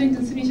 bo bardzo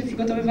intensywnie się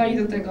przygotowywali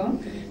do tego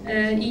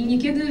i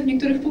niekiedy w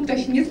niektórych punktach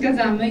się nie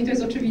zgadzamy i to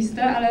jest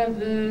oczywiste, ale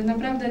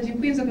naprawdę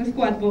dziękuję za ten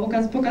wkład, bo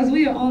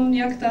pokazuje on,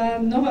 jak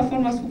ta nowa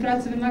forma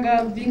współpracy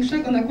wymaga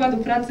większego nakładu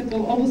pracy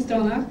po obu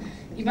stronach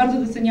i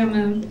bardzo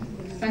doceniamy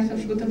Państwa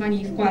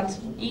przygotowanie i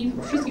wkład i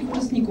wszystkich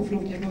uczestników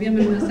również, bo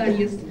wiemy, że na sali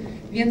jest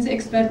więcej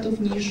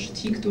ekspertów niż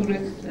ci,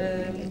 których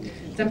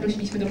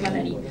zaprosiliśmy do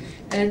paneli.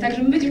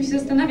 Także my będziemy się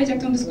zastanawiać, jak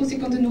tę dyskusję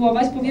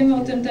kontynuować, powiemy o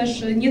tym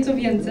też nieco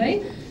więcej,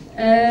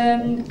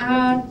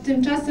 a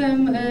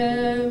tymczasem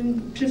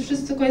czy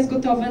wszystko jest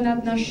gotowe na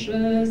nasz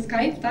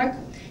Skype, tak?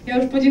 Ja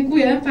już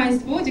podziękuję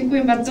Państwu,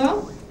 dziękuję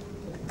bardzo.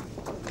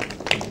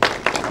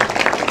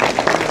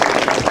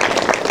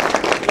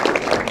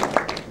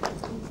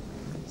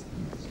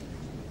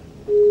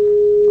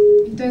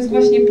 To jest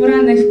właśnie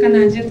poranek w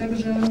Kanadzie,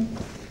 także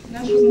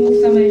nasz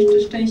rozmówca ma jeszcze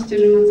szczęście,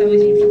 że ma cały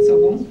dzień przed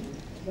sobą.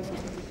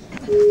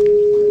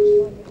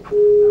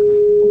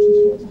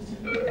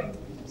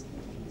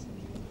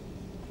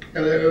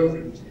 Hello.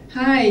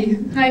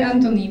 Hi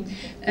Anthony.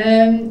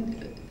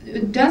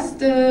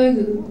 Just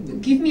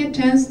give me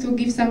a chance to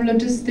give some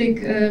logistic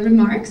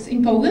remarks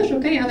in Polish,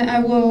 okay? And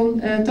I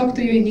will talk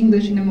to you in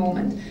English in a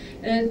moment.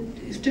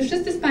 Czy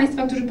wszyscy z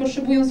Państwa, którzy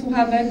potrzebują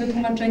słuchawek do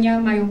tłumaczenia,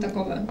 mają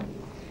takowe?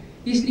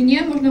 Jeśli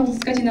nie, można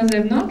uzyskać je na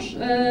zewnątrz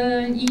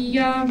i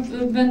ja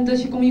będę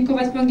się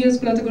komunikować po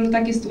angielsku, dlatego że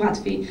tak jest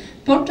łatwiej.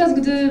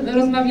 Podczas gdy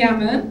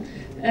rozmawiamy,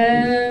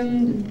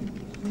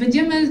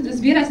 będziemy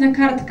zbierać na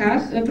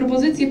kartkach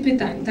propozycje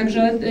pytań,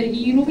 także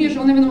i również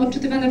one będą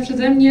odczytywane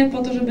przeze mnie po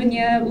to, żeby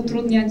nie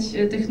utrudniać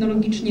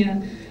technologicznie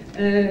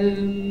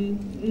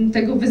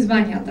tego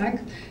wyzwania, tak?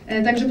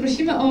 Także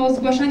prosimy o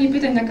zgłaszanie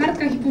pytań na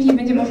kartkach i później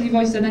będzie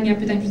możliwość zadania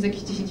pytań przez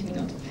jakieś 10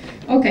 minut.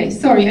 Okay,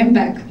 sorry, I'm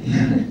back.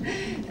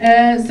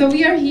 So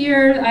we are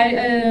here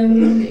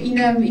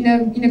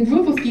in a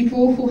group of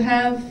people who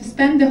have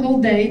spent the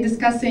whole day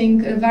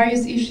discussing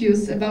various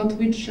issues about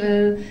which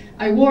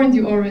I warned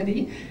you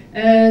already.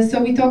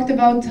 So we talked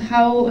about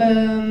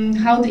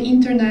how the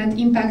internet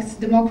impacts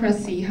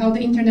democracy, how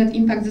the internet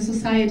impacts the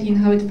society and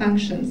how it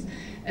functions.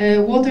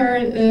 what are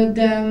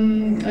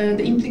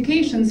the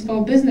implications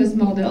for business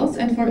models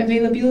and for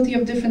availability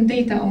of different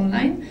data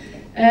online,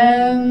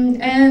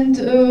 and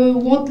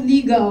what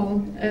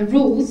legal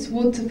rules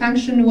would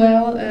function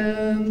well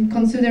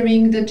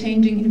considering the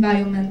changing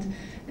environment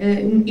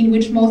in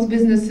which most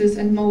businesses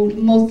and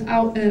most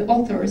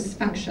authors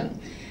function.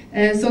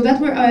 So that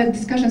were our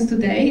discussions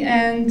today,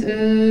 and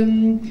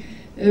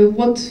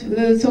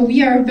so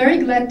we are very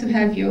glad to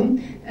have you.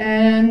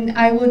 And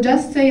I will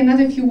just say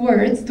another few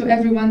words to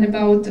everyone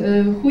about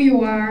who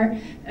you are,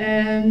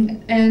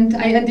 and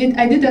I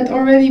did that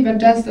already, but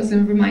just as a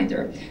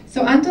reminder.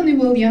 So Anthony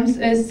Williams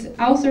is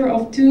author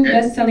of 2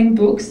 best-selling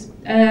books.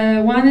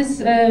 One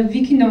is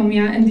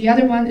Wikinomia, and the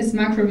other one is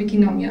Macro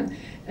Wikinomia.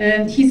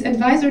 He's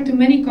advisor to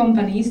many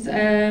companies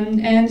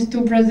and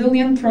to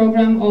Brazilian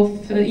program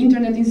of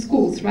Internet in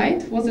Schools,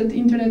 right? Was it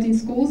Internet in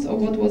Schools, or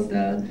what was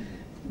the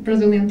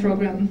Brazilian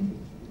program?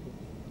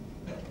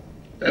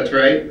 That's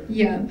right.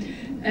 Yeah.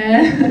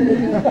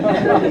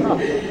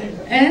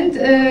 And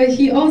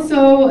he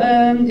also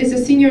is a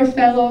senior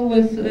fellow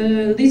with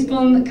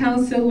Lisbon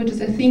Council, which is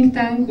a think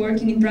tank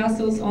working in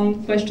Brussels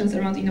on questions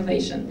around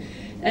innovation.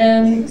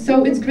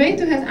 So it's great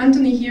to have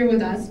Anthony here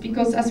with us,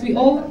 because as we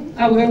all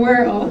are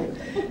aware of,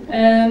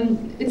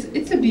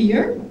 it's a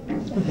beer.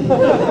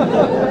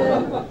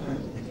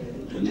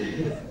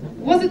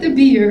 Was it a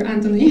beer,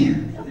 Anthony?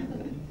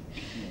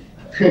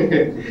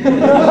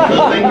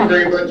 Well, thank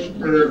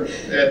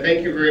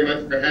you very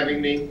much for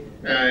having me.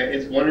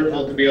 It's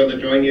wonderful to be able to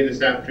join you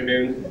this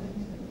afternoon.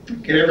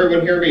 Can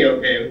everyone hear me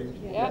okay?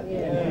 Yep.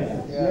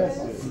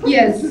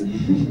 Yes.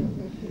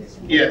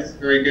 Yes,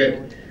 very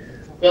good.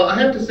 Well, I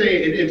have to say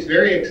it's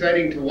very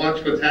exciting to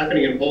watch what's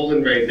happening in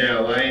Poland right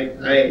now.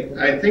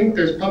 I think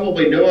there's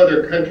probably no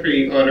other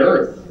country on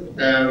earth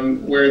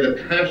where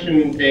the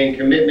passion and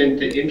commitment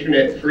to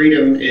internet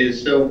freedom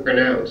is so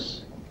pronounced.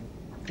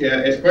 Yeah,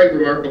 it's quite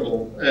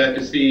remarkable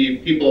to see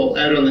people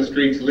out on the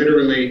streets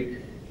literally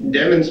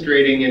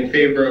demonstrating in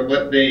favor of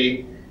what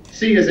they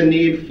see as a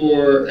need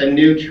for a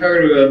new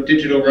charter of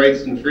digital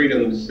rights and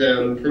freedoms.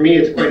 For me,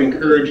 it's quite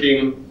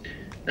encouraging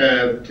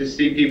to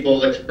see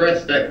people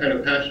express that kind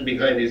of passion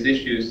behind these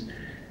issues.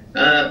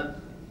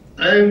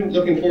 I'm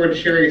looking forward to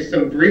sharing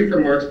some brief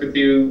remarks with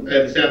you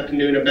this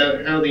afternoon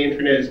about how the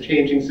internet is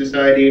changing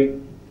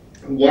society,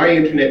 why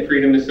internet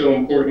freedom is so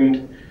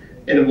important,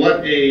 and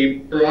what a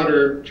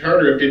broader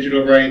charter of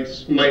digital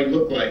rights might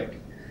look like.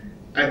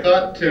 I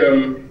thought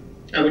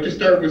I would just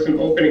start with some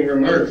opening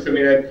remarks. I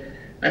mean,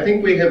 I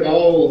think we have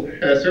all,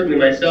 certainly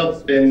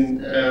myself,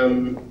 been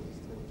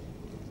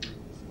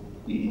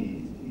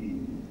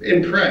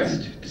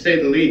impressed, to say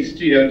the least,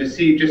 to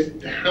see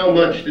just how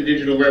much the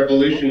digital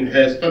revolution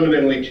has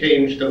fundamentally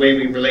changed the way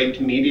we relate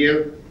to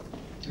media,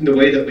 the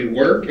way that we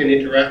work and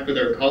interact with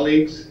our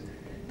colleagues,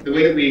 the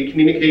way that we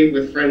communicate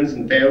with friends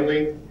and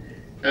family.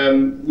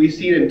 We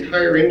see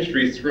entire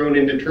industries thrown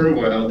into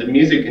turmoil: the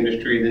music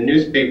industry, the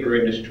newspaper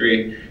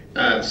industry,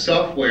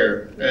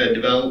 software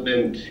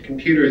development,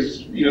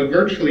 computers.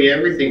 Virtually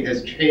everything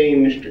has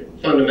changed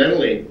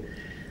fundamentally.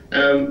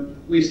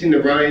 We've seen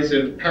the rise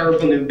of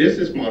powerful new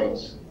business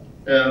models.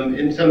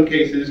 In some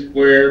cases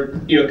where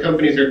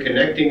companies are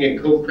connecting and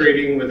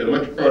co-creating with a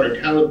much broader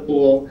talent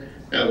pool,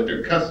 with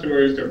their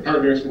customers, their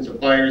partners and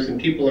suppliers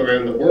and people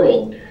around the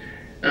world.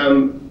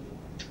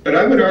 But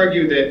I would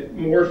argue that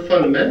more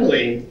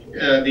fundamentally,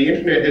 the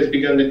internet has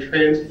begun to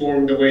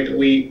transform the way that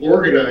we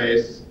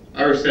organize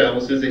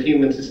ourselves as a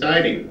human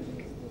society.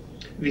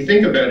 If you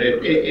think about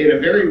it, in a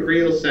very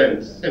real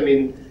sense, I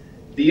mean,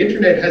 the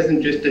internet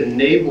hasn't just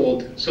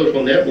enabled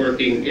social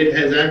networking, it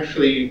has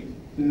actually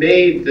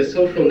made the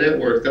social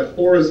network, the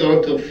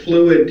horizontal,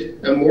 fluid,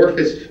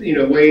 amorphous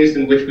ways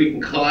in which we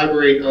can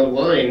collaborate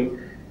online,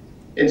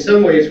 in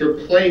some ways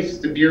replace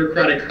the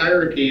bureaucratic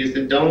hierarchy as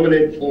the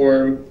dominant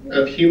form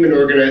of human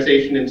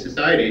organization in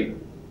society.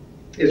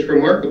 It's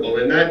remarkable.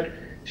 And that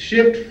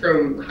shift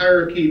from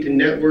hierarchy to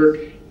network,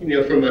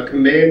 from a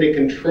command and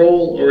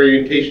control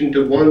orientation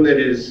to one that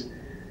is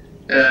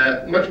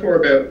much more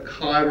about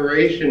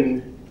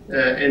collaboration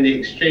and the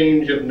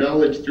exchange of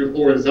knowledge through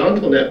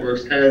horizontal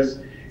networks, has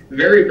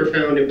very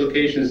profound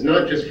implications,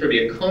 not just for the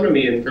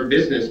economy and for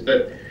business,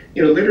 but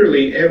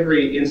literally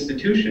every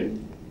institution.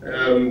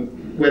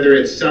 Whether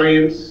it's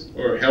science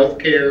or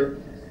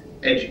healthcare,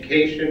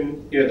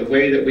 education, the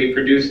way that we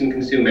produce and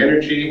consume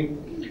energy,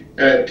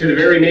 to the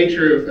very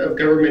nature of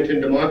government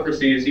and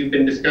democracy, as you've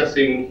been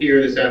discussing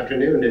here this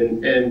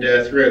afternoon and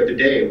throughout the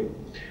day.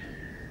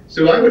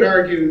 So I would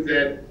argue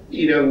that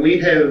we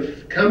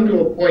have come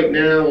to a point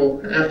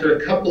now, after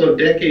a couple of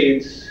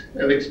decades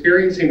of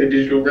experiencing the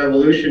digital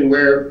revolution,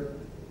 where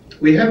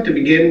we have to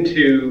begin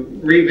to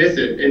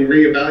revisit and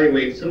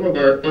reevaluate some of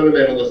our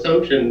fundamental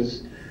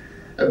assumptions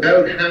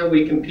about how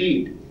we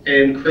compete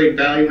and create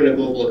value in a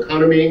global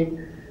economy,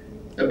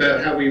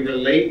 about how we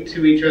relate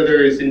to each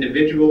other as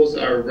individuals,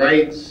 our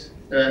rights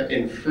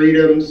and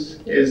freedoms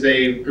as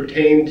they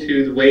pertain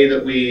to the way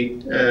that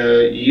we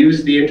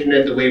use the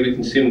internet, the way we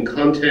consume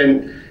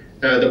content,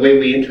 the way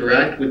we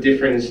interact with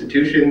different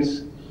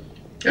institutions.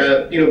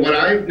 What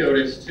I've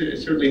noticed,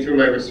 certainly through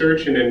my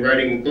research and in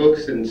writing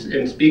books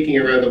and speaking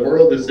around the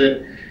world, is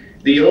that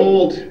the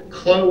old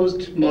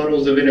closed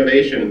models of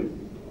innovation,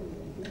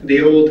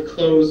 the old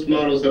closed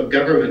models of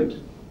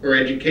government or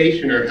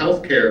education or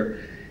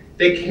healthcare,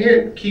 they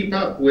can't keep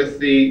up with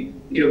the,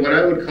 what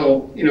I would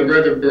call,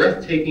 rather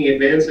breathtaking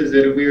advances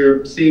that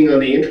we're seeing on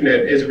the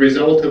internet as a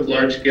result of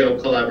large-scale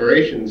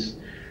collaborations.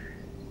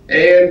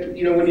 And,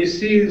 when you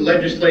see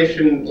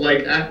legislation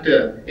like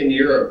ACTA in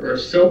Europe or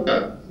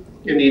SOPA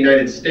in the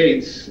United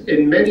States,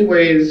 in many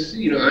ways,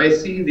 I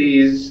see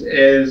these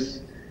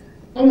as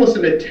almost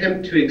an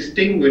attempt to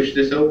extinguish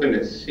this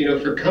openness.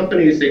 For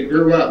companies that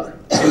grew up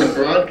in the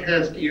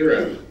broadcast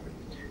era,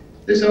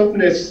 this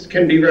openness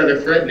can be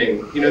rather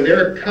threatening.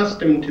 They're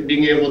accustomed to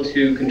being able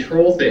to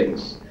control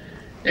things.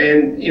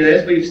 And,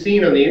 as we've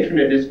seen on the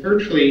internet, it's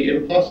virtually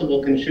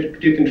impossible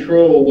to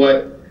control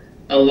what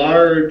a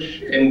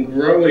large and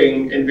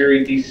growing and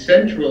very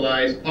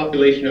decentralized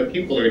population of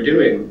people are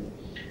doing.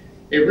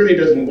 It really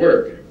doesn't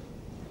work.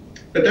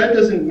 But that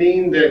doesn't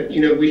mean that,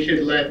 we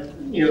should let,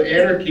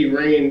 anarchy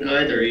reign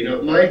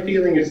either. My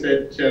feeling is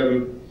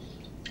that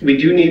we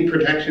do need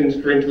protections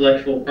for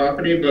intellectual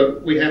property,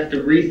 but we have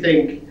to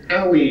rethink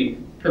how we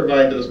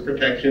provide those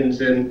protections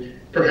and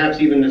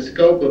perhaps even the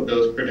scope of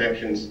those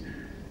protections.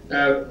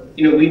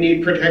 We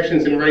need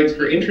protections and rights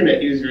for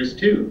internet users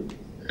too.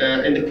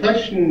 And the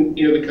question,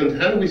 becomes,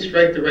 how do we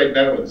strike the right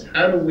balance?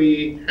 How do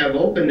we have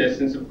openness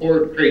and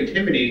support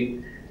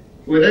creativity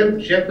without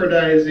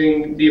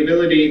jeopardizing the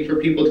ability for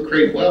people to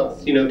create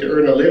wealth, to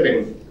earn a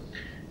living?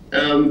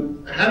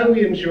 How do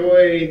we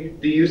enjoy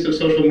the use of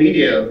social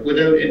media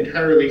without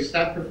entirely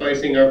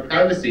sacrificing our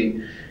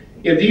privacy?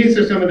 These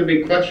are some of the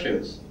big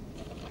questions.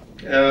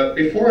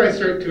 Before I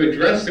start to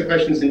address the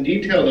questions in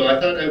detail, though, I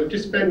thought I would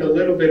just spend a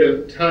little bit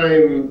of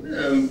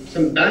time,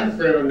 some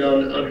background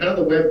on how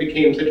the web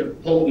became such a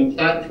potent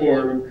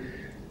platform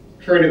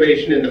for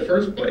innovation in the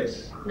first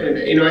place.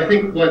 And I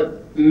think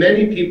what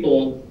many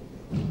people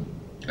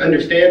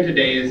understand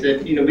today is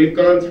that we've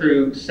gone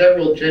through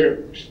several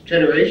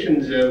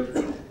generations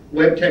of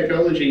web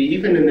technology,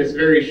 even in this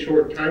very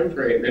short time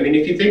frame. I mean,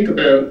 if you think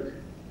about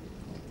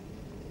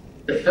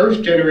the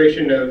first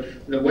generation of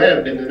the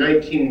web in the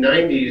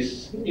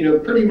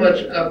 1990s, pretty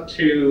much up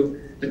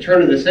to the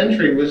turn of the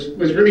century was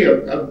really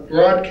a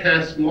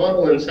broadcast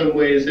model in some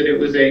ways, that it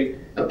was a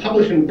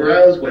publish and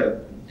browse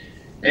web.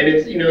 And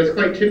it's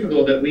quite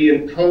typical that we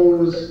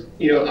impose,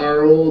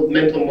 our old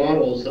mental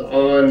models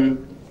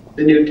on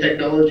the new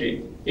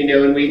technology.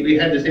 And we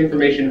had this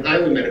information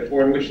highway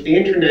metaphor in which the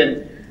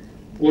internet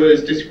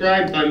was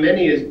described by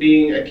many as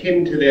being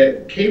akin to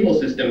the cable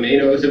system.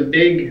 It was a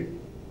big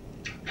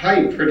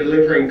pipe for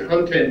delivering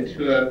content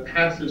to a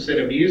passive set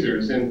of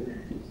users. And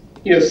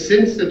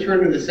since the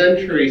turn of the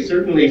century,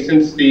 certainly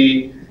since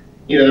the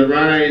the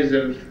rise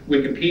of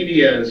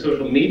Wikipedia and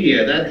social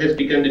media, that has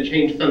begun to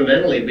change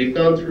fundamentally. We've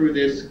gone through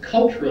this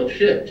cultural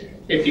shift,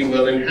 if you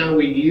will, in how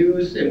we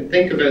use and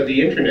think about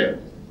the internet.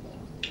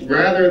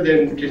 Rather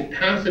than just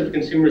passive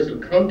consumers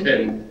of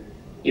content,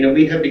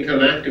 we have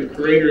become active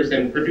creators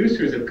and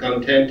producers of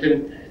content.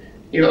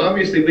 And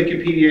obviously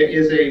Wikipedia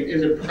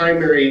is a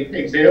primary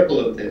example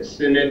of this,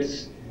 and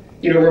it's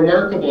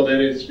remarkable that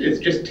it's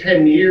just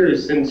 10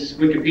 years since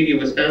Wikipedia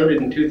was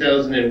founded in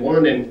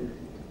 2001, and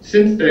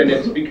since then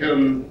it's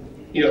become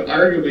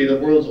arguably the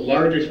world's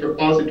largest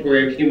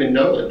repository of human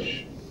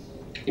knowledge.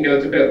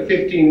 It's about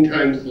 15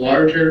 times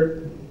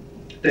larger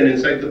than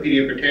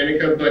Encyclopedia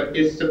Britannica, but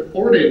it's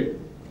supported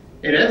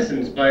in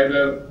essence by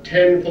about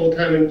 10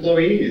 full-time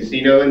employees,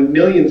 and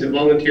millions of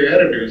volunteer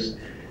editors.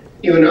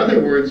 In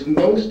other words,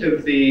 most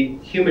of the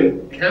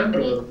human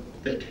capital,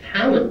 the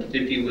talent,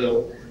 if you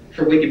will,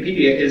 for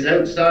Wikipedia is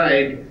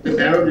outside the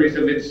boundaries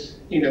of its,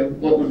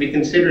 what would be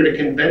considered a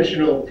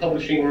conventional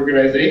publishing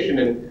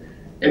organization.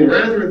 And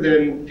rather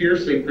than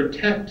fiercely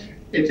protect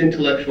its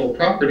intellectual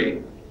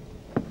property,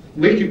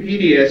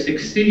 Wikipedia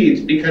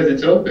succeeds because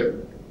it's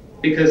open,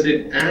 because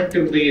it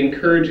actively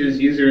encourages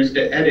users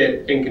to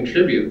edit and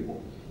contribute.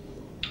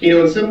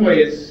 In some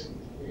ways,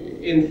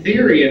 in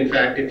theory, in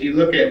fact, if you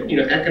look at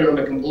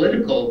economic and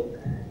political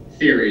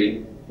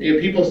theory,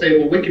 people say,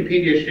 well,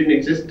 Wikipedia shouldn't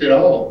exist at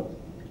all.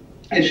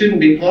 It shouldn't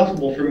be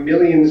possible for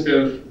millions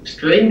of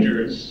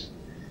strangers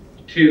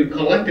to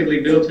collectively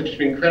build such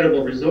an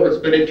incredible resource.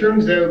 But it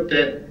turns out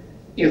that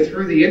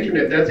through the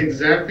internet, that's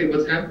exactly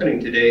what's happening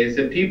today, is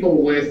that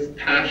people with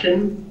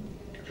passion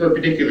for a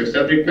particular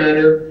subject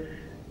matter,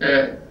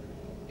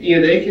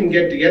 they can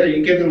get together.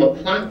 You give them a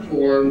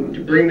platform to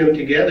bring them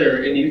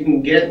together, and you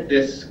can get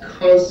this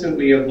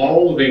constantly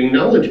evolving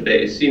knowledge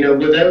base,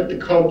 without the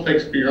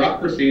complex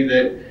bureaucracy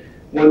that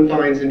one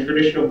finds in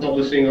traditional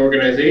publishing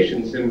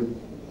organizations. And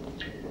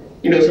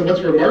so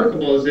what's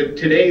remarkable is that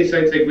today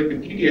sites like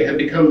Wikipedia have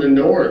become the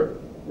norm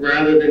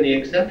rather than the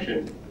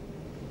exception.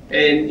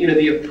 And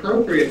the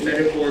appropriate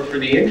metaphor for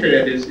the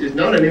internet is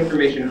not an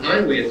information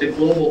highway, it's a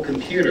global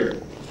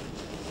computer.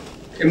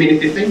 I mean,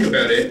 if you think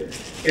about it,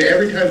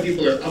 every time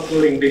people are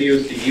uploading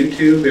videos to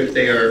YouTube, if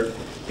they are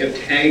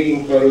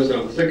tagging photos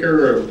on Flickr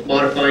or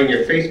modifying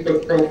your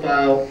Facebook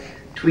profile,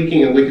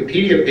 tweaking a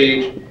Wikipedia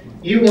page,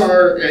 you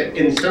are,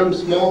 in some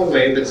small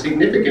way but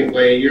significant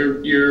way,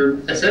 you're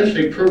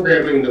essentially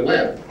programming the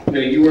web.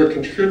 You are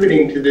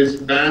contributing to this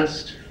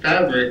vast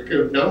fabric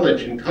of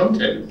knowledge and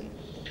content.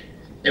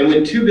 And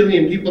when 2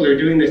 billion people are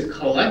doing this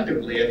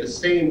collectively at the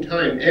same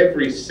time,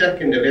 every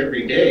second of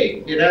every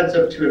day, it adds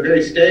up to a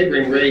very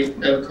staggering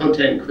rate of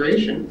content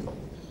creation.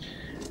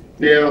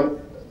 Now,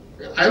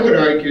 I would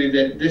argue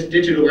that this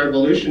digital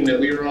revolution that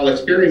we are all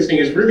experiencing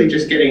is really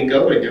just getting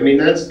going. I mean,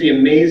 that's the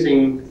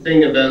amazing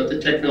thing about the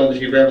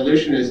technology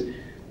revolution, is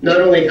not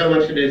only how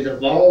much it has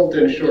evolved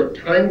in a short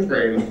time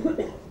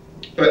frame,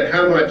 but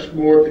how much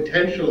more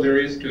potential there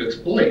is to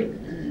exploit.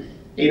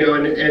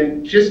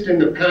 And just in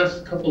the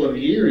past couple of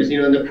years,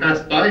 in the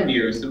past 5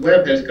 years, the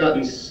web has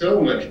gotten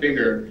so much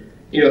bigger.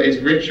 It's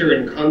richer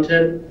in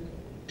content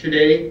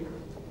today.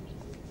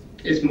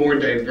 It's more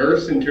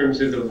diverse in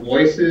terms of the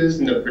voices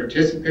and the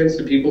participants,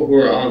 the people who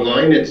are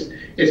online.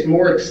 It's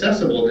more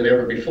accessible than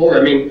ever before.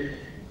 I mean,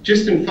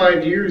 just in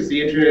 5 years, the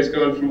internet has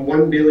gone from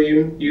 1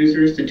 billion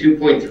users to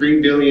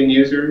 2.3 billion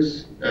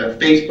users.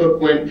 Facebook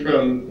went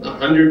from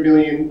 100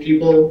 million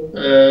people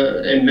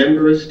and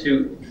members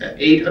to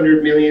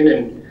 800 million,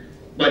 and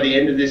by the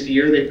end of this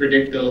year, they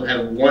predict they'll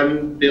have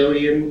 1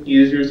 billion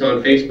users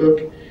on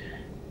Facebook.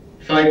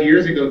 5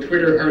 years ago,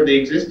 Twitter hardly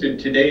existed.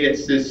 Today,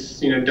 it's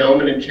this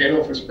dominant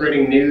channel for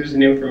spreading news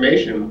and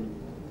information.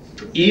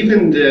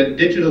 Even the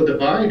digital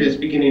divide is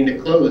beginning to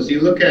close.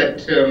 You look at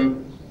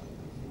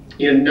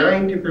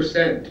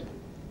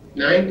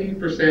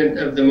 90%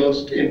 of the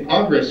most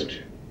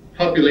impoverished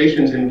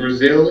populations in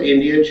Brazil,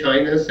 India,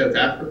 China, South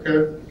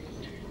Africa.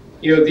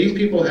 These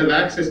people have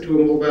access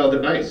to a mobile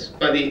device.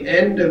 By the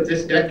end of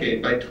this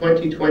decade, by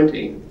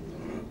 2020,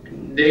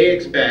 they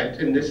expect,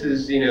 and this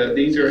is,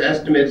 these are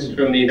estimates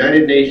from the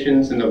United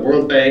Nations and the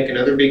World Bank and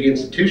other big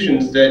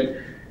institutions,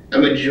 that a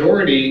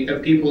majority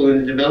of people in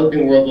the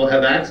developing world will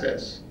have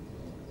access.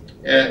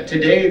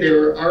 Today,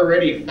 there are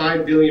already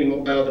 5 billion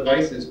mobile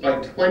devices.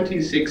 By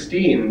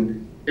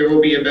 2016, there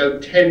will be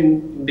about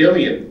 10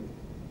 billion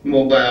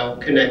mobile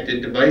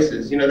connected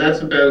devices.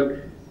 That's about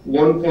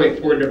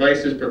 1.4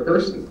 devices per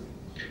person.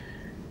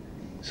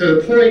 So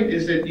the point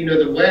is that,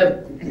 the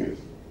web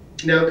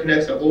now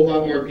connects a whole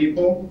lot more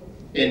people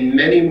in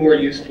many more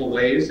useful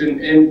ways,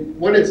 and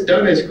what it's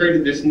done is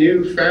created this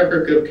new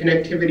fabric of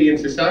connectivity in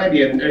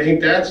society, and I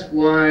think that's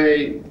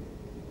why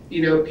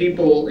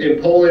people in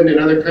Poland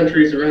and other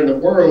countries around the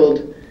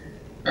world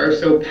are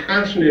so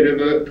passionate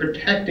about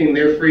protecting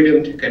their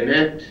freedom to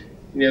connect,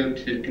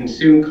 to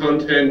consume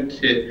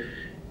content.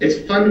 It's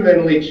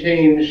fundamentally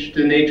changed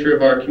the nature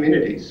of our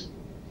communities.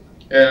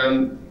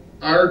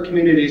 Our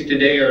communities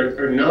today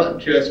are not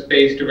just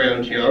based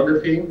around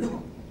geography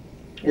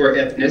or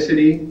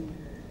ethnicity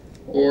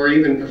or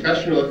even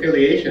professional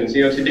affiliations.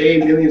 Today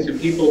millions of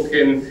people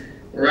can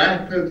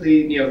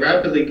rapidly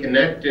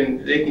connect,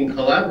 and they can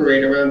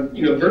collaborate around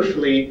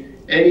virtually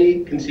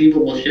any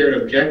conceivable shared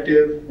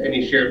objective,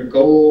 any shared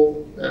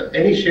goal,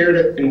 any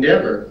shared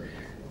endeavor.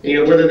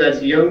 Whether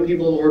that's young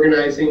people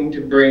organizing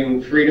to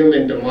bring freedom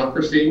and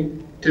democracy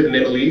to the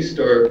Middle East,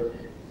 or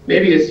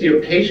maybe it's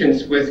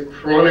patients with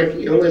chronic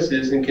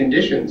illnesses and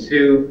conditions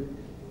who,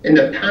 in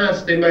the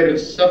past, they might have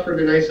suffered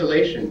in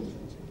isolation.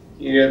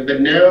 But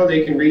now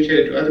they can reach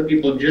out to other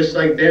people just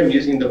like them,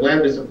 using the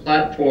web as a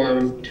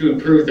platform to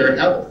improve their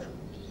health.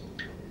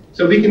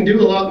 So we can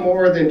do a lot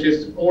more than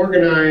just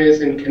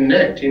organize and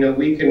connect.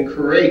 We can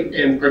create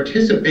and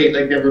participate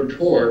like never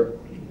before.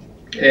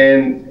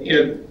 And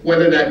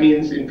whether that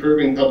means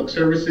improving public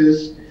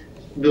services,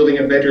 building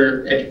a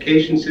better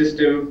education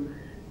system,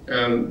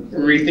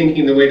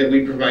 rethinking the way that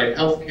we provide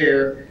health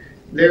care,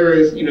 there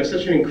is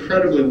such an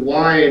incredibly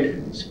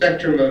wide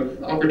spectrum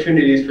of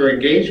opportunities for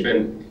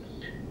engagement.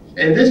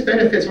 And this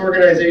benefits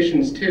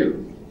organizations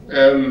too.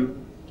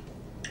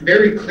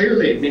 Very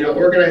clearly,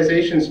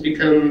 organizations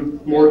become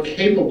more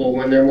capable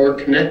when they're more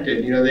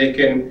connected. They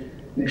can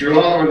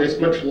draw on this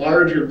much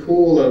larger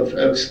pool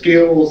of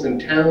skills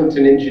and talent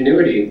and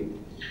ingenuity.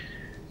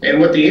 And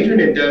what the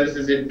internet does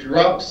is it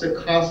drops the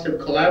cost of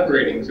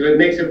collaborating. So it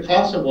makes it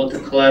possible to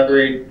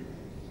collaborate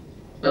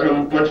on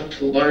a much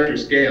larger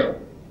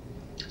scale.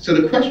 So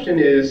the question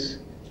is,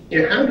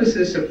 how does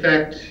this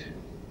affect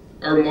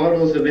our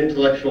models of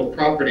intellectual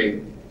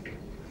property?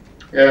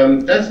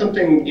 That's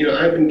something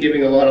I've been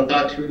giving a lot of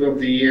thought to over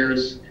the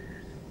years.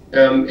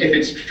 If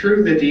it's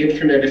true that the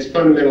internet is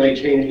fundamentally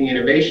changing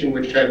innovation,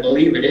 which I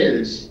believe it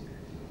is,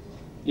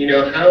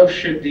 how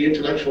should the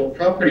intellectual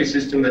property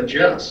system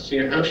adjust?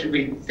 How should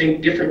we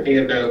think differently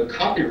about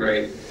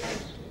copyright?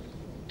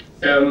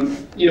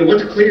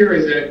 What's clear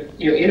is that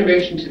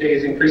innovation today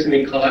is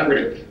increasingly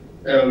collaborative,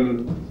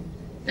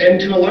 and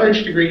to a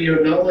large degree,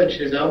 knowledge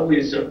has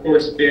always, of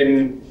course,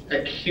 been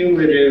a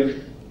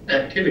cumulative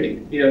activity.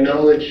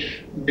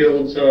 Knowledge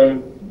builds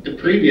on the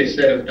previous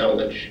set of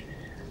knowledge.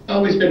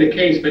 Always been the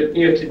case, but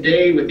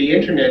today with the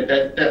internet,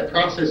 that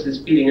process is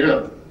speeding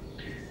up.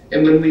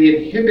 And when we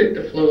inhibit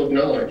the flow of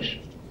knowledge,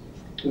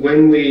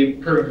 when we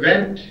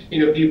prevent,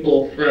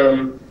 people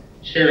from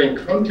sharing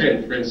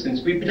content, for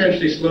instance, we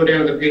potentially slow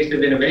down the pace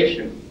of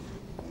innovation.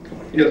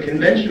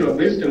 Conventional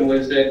wisdom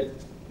was that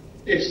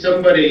if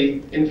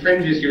somebody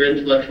infringes your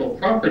intellectual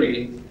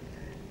property,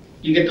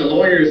 you get the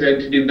lawyers out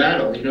to do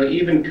battle.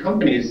 Even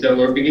companies, though,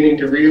 are beginning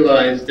to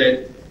realize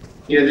that,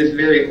 this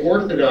very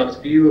orthodox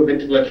view of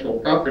intellectual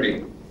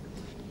property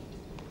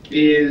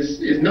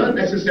is not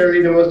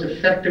necessarily the most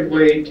effective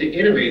way to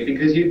innovate,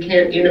 because you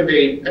can't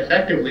innovate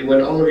effectively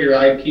when all of your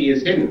IP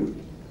is hidden.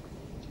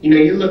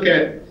 You look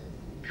at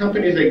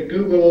companies like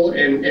Google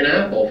and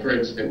Apple, for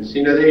instance,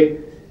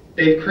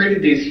 they've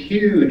created these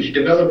huge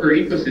developer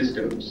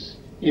ecosystems,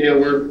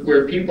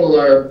 where people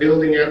are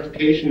building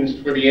applications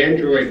for the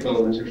Android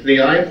phones or for the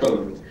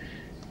iPhone.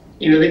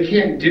 They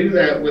can't do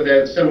that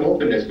without some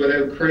openness,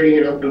 without creating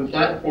an open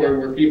platform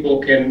where people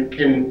can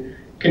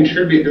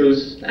contribute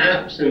those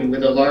apps and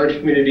with a large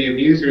community of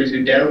users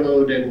who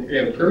download and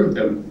improve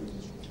them.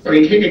 Or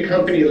you take a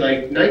company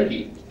like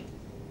Nike.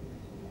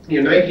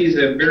 Nike's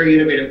a very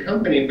innovative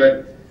company,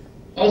 but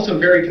also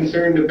very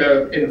concerned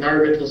about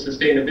environmental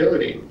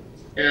sustainability.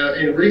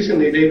 And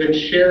recently they've been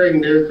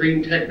sharing their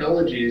green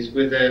technologies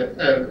with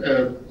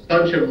a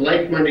bunch of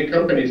like-minded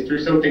companies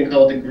through something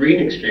called the Green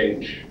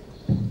Exchange.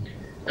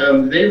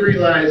 They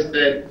realized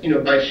that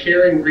by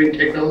sharing green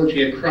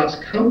technology across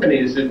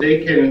companies, that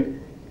they can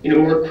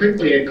more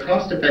quickly and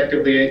cost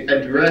effectively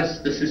address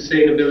the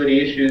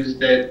sustainability issues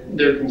that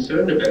they're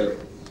concerned about.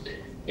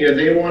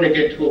 They want to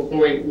get to a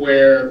point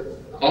where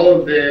all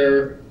of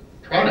their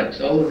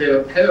products, all of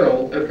their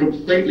apparel are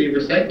completely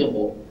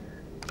recyclable.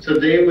 So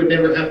they would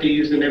never have to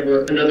use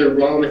another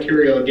raw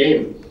material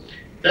again.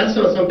 That's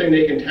not something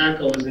they can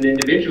tackle as an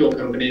individual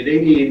company.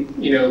 They need,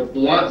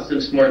 lots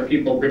of smart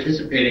people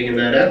participating in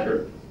that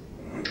effort.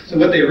 So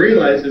what they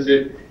realize is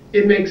that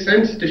it makes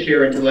sense to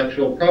share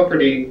intellectual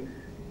property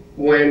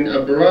when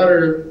a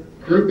broader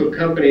group of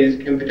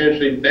companies can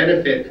potentially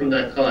benefit from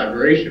that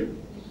collaboration.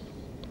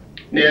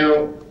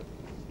 Now,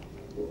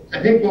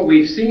 I think what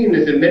we've seen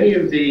is that many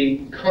of the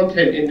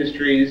content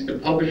industries, the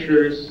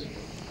publishers,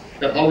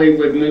 the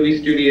Hollywood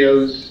movie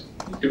studios,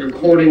 the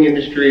recording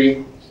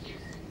industry,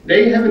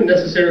 they haven't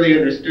necessarily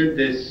understood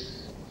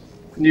this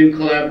new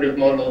collaborative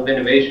model of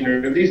innovation,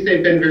 or at least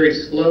they've been very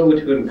slow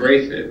to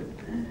embrace it.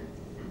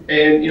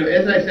 And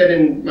as I said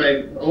in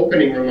my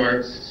opening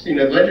remarks,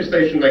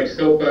 legislation like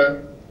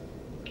SOPA,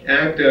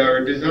 ACTA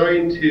are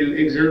designed to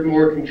exert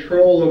more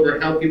control over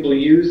how people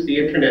use the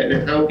internet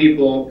and how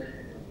people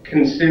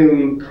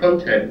consume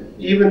content,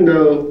 even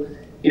though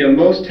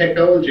most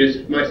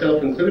technologists,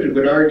 myself included,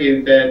 would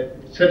argue that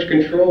such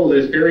control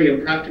is very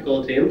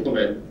impractical to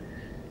implement.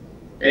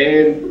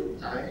 And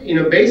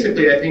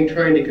basically I think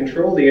trying to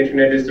control the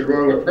internet is the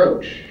wrong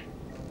approach,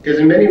 because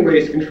in many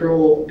ways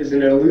control is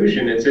an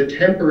illusion. It's a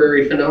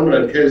temporary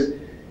phenomenon, because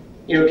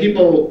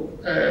people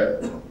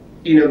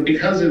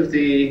because of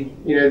the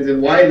the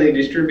widely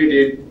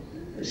distributed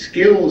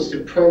skills to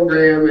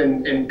program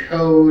and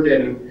code,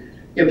 and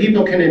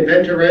people can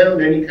invent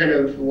around any kind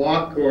of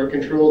lock or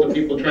control that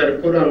people try to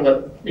put on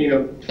what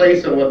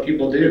place on what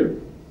people do.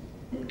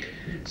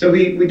 So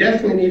we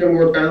definitely need a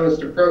more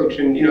balanced approach,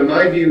 and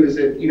my view is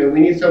that we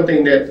need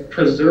something that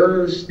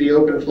preserves the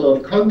open flow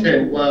of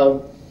content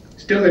while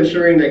still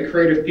ensuring that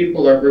creative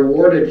people are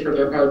rewarded for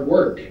their hard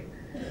work.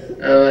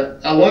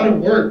 A lot of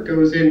work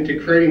goes into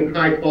creating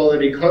high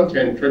quality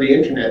content for the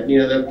internet,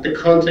 the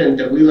content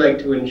that we like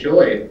to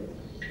enjoy,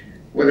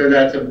 whether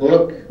that's a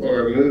book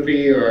or a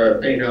movie or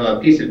a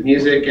piece of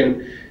music.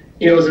 And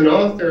as an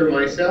author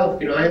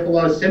myself, I have a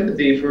lot of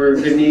sympathy for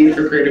the need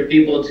for creative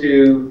people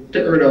to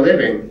earn a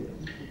living.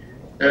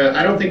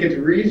 I don't think it's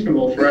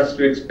reasonable for us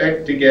to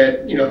expect to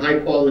get high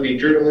quality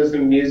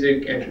journalism,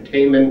 music,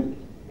 entertainment,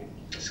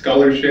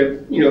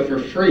 scholarship for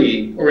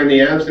free, or in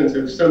the absence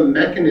of some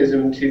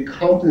mechanism to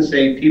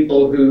compensate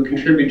people who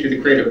contribute to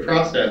the creative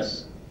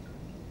process.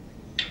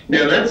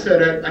 Now that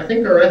said, I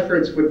think our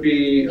efforts would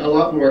be a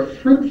lot more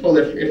fruitful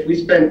if we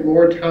spent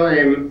more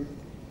time,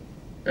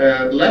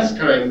 less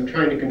time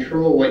trying to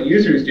control what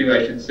users do,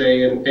 I should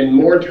say, and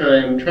more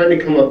time trying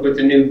to come up with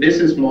the new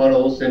business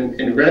models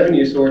and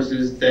revenue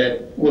sources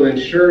that will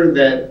ensure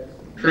that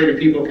creative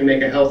people can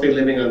make a healthy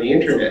living on the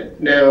internet.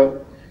 Now,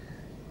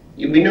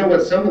 we know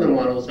what some of the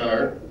models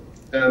are.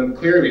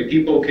 Clearly,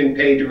 people can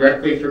pay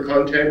directly for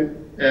content.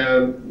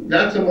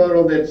 That's a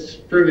model that's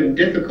proven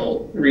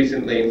difficult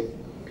recently,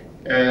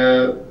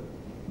 and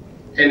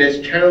it's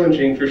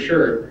challenging for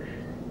sure.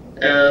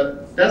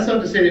 That's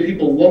not to say that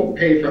people won't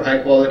pay for high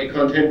quality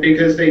content,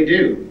 because they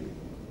do.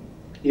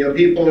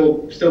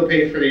 People still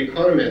pay for The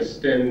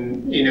Economist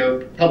and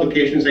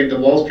publications like the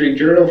Wall Street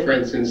Journal, for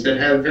instance, that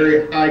have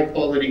very high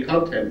quality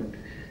content.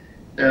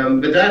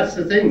 But that's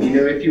the thing,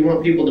 if you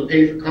want people to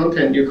pay for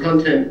content, your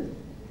content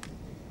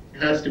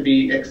has to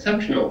be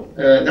exceptional.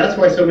 That's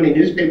why so many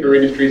newspaper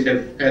industries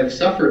have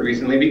suffered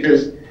recently,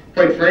 because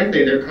quite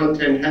frankly their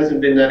content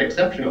hasn't been that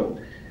exceptional.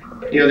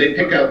 They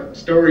pick up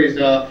stories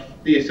off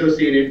the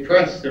Associated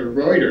Press or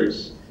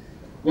Reuters,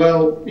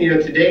 Well, you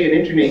know, today an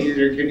internet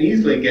user can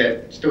easily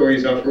get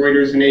stories off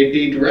Reuters and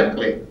AP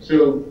directly.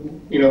 So,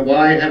 you know,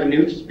 why have a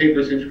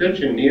newspaper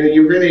subscription? You know,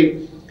 you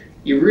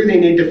really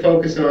need to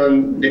focus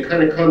on the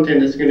kind of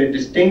content that's going to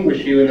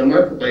distinguish you in the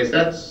marketplace.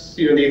 That's,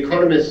 you know, The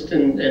Economist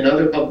and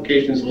other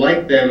publications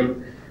like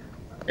them,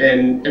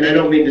 and I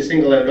don't mean to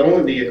single out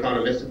only The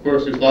Economist, of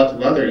course there's lots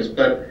of others,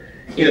 but,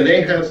 you know,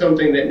 they have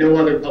something that no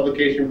other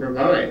publication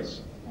provides.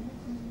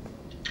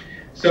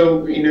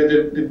 So, you know,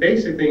 the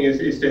basic thing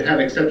is to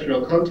have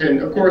exceptional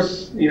content. Of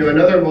course, you know,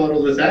 another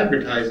model is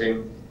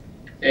advertising.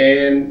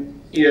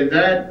 And, you know,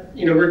 that,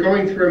 you know, we're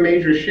going through a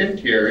major shift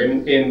here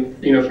in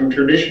you know, from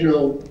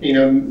traditional, you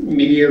know,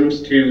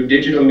 mediums to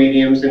digital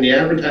mediums, and the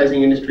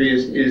advertising industry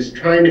is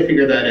trying to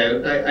figure that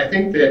out. I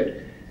think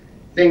that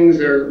things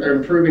are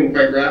improving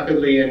quite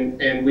rapidly,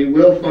 and we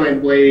will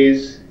find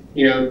ways,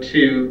 you know,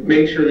 to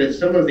make sure that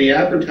some of the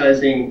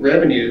advertising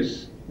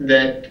revenues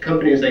that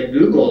companies like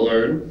Google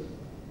earn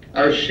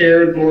are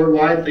shared more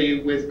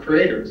widely with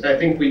creators. I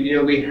think we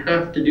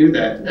have to do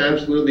that.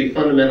 Absolutely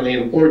fundamentally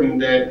important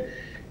that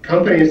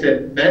companies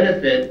that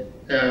benefit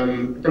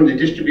from the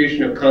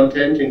distribution of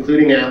content,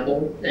 including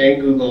Apple and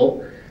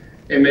Google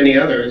and many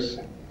others,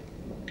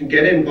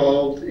 get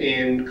involved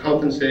in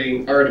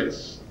compensating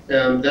artists.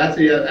 That's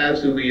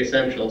absolutely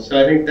essential.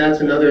 So I think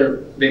that's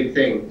another big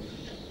thing.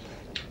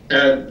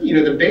 You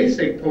know, the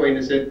basic point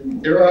is that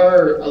there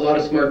are a lot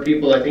of smart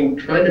people, I think,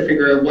 trying to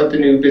figure out what the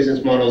new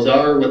business models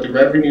are, what the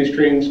revenue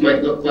streams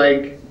might look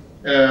like.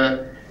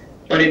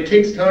 But it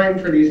takes time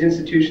for these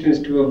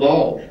institutions to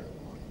evolve.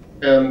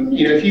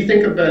 You know, if you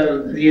think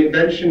about the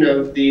invention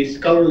of the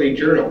scholarly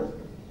journal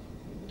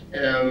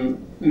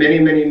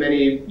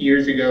many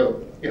years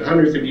ago, you know,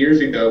 hundreds of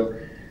years ago,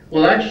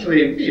 well,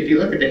 actually, if you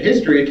look at the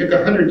history, it took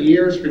 100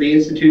 years for the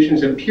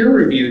institutions of peer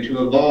review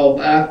to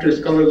evolve after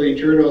scholarly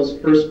journals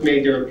first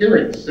made their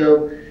appearance.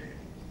 So,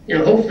 you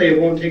know, hopefully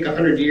it won't take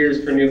 100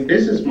 years for new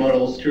business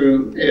models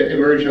to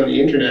emerge on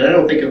the internet. I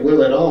don't think it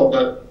will at all,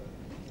 but,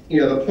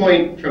 you know, the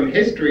point from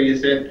history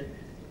is that,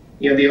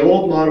 you know, the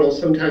old models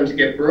sometimes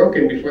get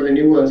broken before the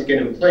new ones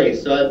get in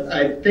place. So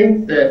I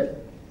think that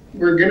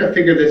we're going to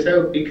figure this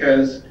out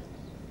because,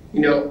 you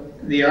know,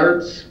 the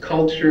arts,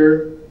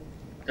 culture,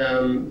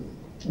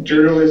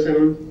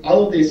 journalism,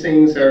 all of these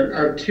things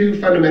are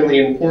too fundamentally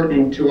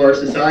important to our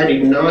society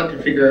not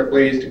to figure out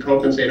ways to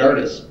compensate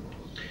artists.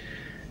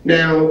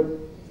 Now,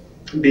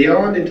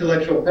 beyond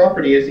intellectual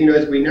property, as you know,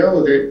 as we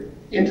know, that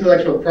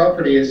intellectual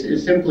property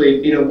is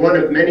simply, you know, one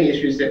of many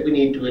issues that we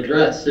need to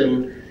address.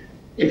 And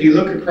if you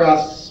look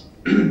across,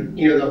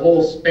 you know, the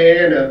whole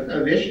span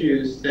of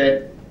issues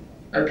that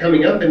are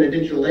coming up in the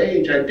digital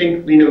age, I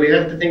think, you know, we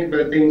have to think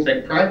about things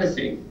like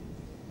privacy,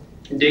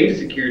 data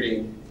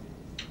security,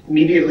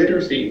 media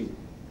literacy,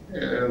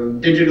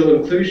 digital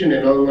inclusion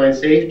and online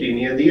safety. And,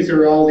 you know, these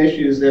are all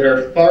issues that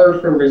are far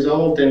from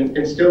resolved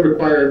and still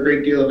require a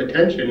great deal of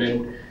attention.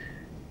 And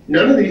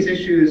none of these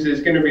issues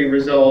is going to be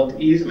resolved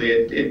easily.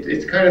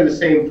 It's kind of the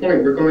same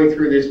point. We're going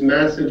through this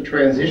massive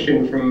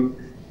transition from,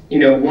 you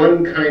know,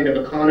 one kind of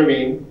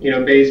economy, you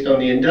know, based on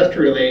the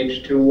industrial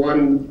age to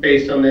one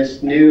based on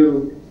this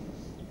new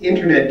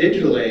internet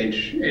digital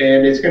age.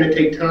 And it's going to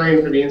take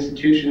time for the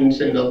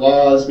institutions and the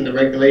laws and the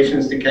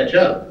regulations to catch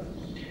up.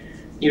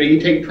 You know,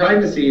 you take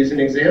privacy as an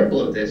example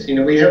of this. You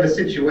know, we have a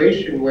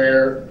situation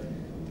where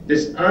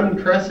this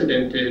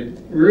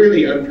unprecedented,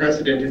 really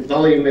unprecedented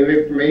volume of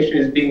information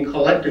is being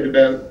collected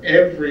about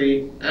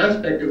every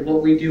aspect of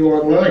what we do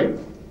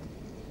online,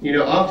 you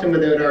know, often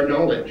without our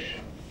knowledge.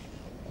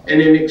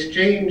 And in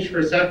exchange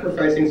for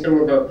sacrificing some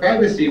of our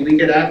privacy, we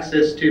get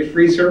access to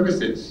free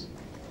services,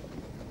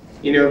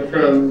 you know,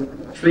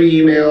 from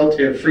free email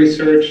to free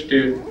search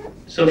to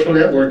social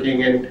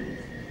networking. And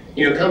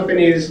you know,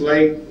 companies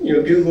like, you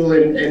know, Google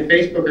and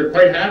Facebook are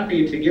quite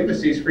happy to give us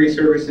these free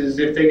services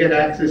if they get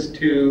access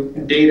to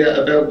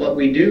data about what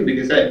we do,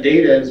 because that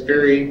data is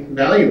very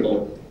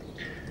valuable.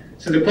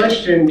 So the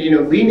question, you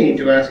know, we need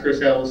to ask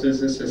ourselves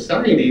as a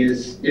society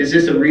is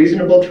this a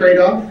reasonable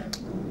trade-off?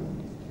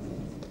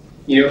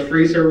 You know,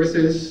 free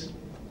services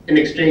in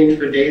exchange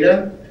for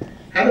data?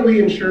 How do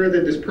we ensure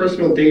that this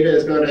personal data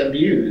is not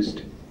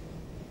abused?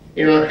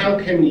 You know, how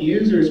can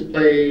users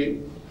play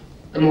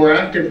a more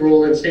active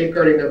role in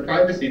safeguarding their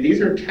privacy?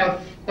 These are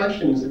tough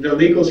questions that the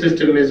legal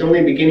system is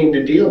only beginning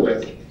to deal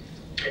with.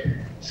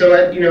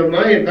 So, you know,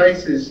 my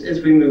advice is, as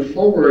we move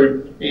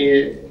forward,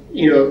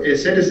 you know,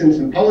 as citizens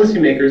and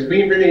policymakers,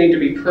 we really need to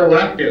be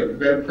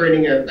proactive about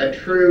creating a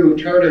true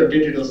charter of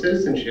digital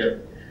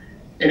citizenship.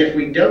 And if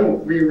we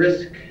don't, we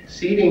risk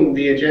ceding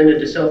the agenda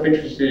to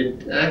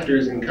self-interested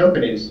actors and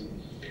companies.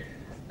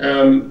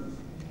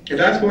 And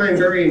that's why I'm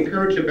very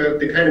encouraged about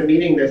the kind of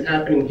meeting that's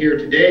happening here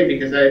today,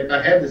 because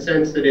I have the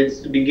sense that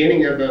it's the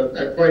beginning of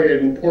a quite an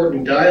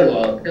important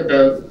dialogue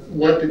about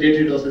what the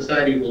digital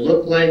society will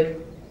look like.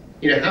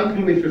 You know, how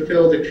can we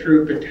fulfill the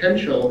true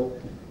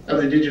potential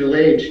of the digital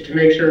age to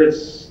make sure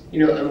it's, you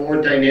know, a more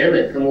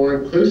dynamic, a more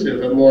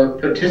inclusive, a more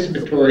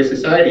participatory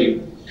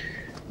society?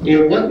 You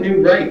know, what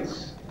new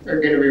rights are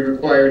going to be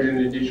required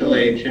in the digital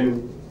age,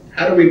 and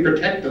how do we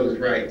protect those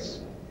rights?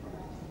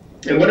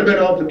 And what about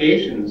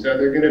obligations? Are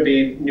there going to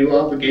be new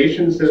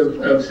obligations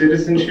of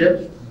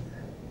citizenship?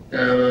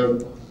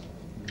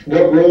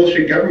 What role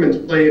should governments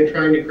play in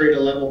trying to create a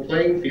level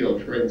playing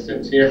field, for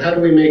instance? How do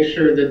we make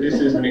sure that this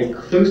is an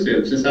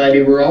inclusive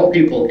society where all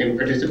people can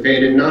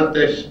participate and not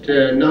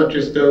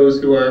just those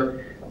who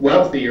are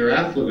wealthy or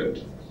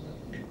affluent?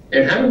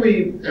 And how do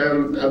we,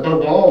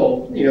 above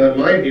all, in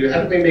my view,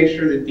 how do we make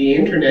sure that the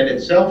internet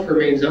itself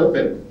remains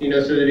open,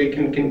 so that it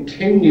can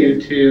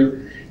continue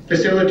to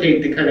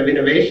facilitate the kind of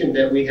innovation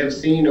that we have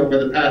seen over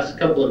the past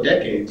couple of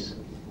decades?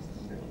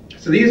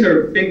 So these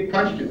are big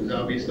questions,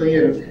 obviously,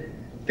 and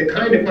the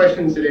kind of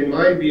questions that, in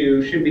my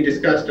view, should be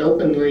discussed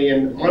openly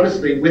and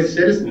honestly with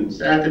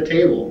citizens at the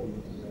table.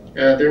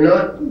 They're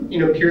not,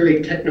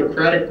 purely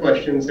technocratic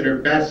questions that are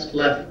best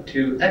left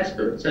to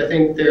experts. I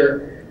think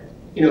they're,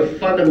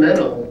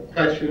 fundamental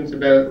questions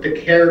about the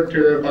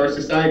character of our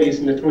societies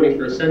in the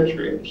 21st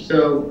century.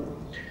 So,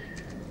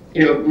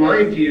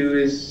 my view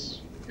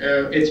is,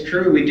 it's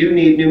true, we do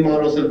need new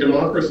models of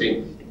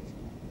democracy.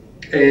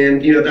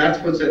 And that's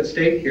what's at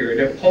stake here.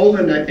 And if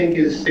Poland, I think,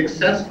 is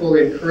successful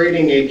in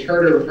creating a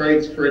charter of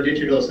rights for a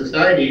digital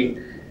society,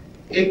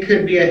 it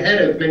could be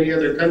ahead of many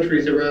other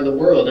countries around the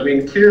world. I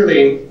mean,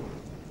 clearly,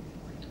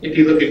 if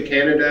you look at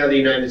Canada, the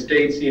United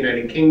States, the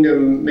United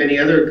Kingdom, many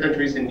other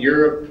countries in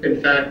Europe,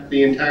 in fact,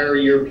 the entire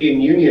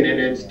European Union and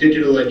its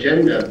digital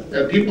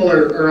agenda, people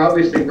are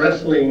obviously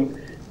wrestling,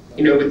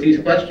 with these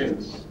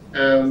questions.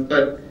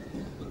 But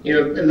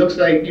it looks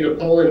like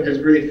Poland has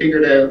really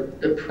figured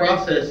out the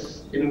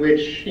process in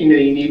which you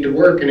need to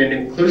work in an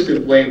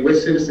inclusive way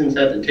with citizens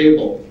at the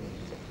table.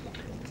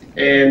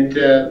 And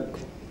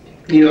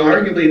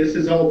arguably this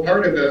is all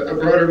part of a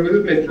broader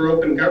movement for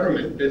open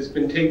government that's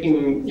been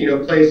taking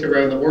place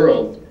around the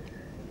world.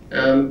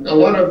 A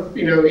lot of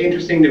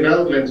interesting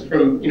developments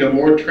from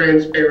more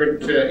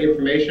transparent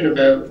information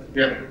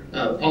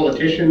about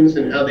politicians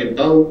and how they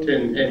vote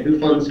and who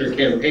funds their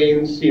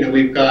campaigns.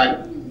 We've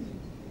got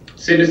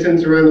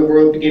citizens around the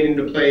world beginning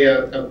to play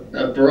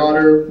a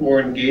broader,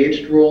 more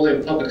engaged role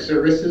in public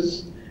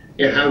services,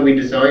 how we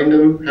design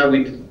them, how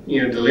we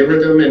deliver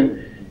them, and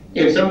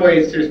in some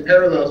ways there's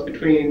parallels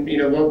between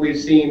what we've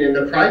seen in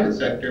the private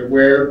sector,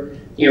 where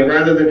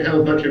rather than have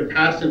a bunch of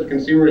passive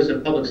consumers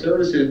of public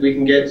services, we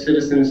can get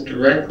citizens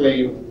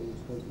directly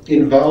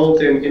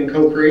involved in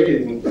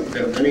co-creating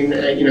them. I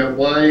mean,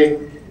 why,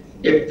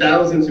 if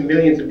thousands and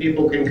millions of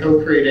people can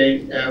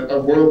co-create a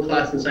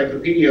world-class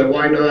encyclopedia,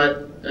 why not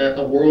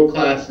a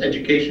world-class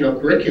educational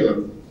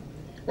curriculum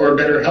or a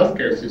better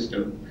healthcare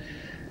system?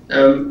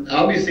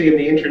 Obviously, in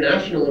the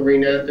international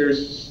arena,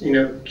 there's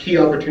key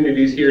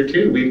opportunities here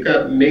too. We've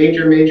got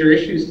major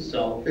issues to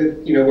solve.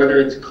 Whether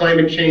it's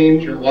climate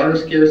change or water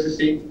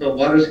scarcity,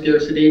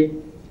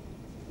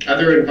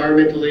 other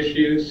environmental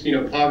issues,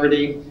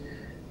 poverty.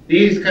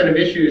 These kind of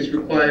issues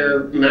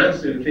require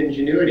massive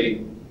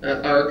ingenuity.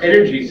 Our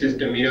energy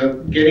system,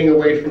 getting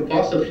away from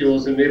fossil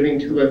fuels and moving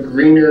to a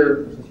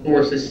greener,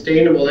 more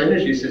sustainable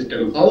energy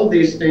system. All of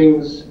these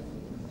things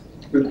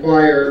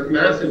require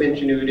massive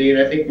ingenuity and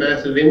I think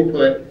massive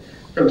input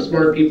from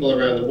smart people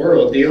around the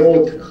world. The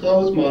old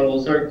closed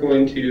models aren't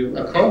going to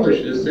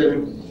accomplish this,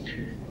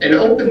 and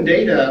open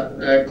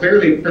data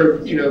clearly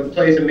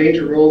plays a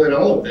major role in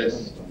all of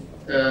this.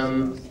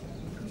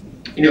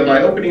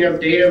 By opening up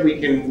data, we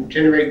can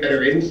generate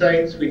better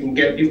insights, we can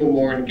get people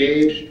more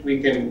engaged, we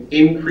can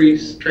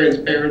increase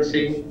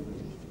transparency.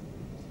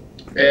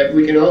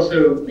 We can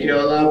also,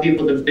 allow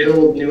people to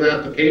build new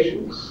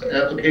applications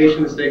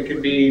that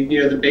could be,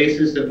 the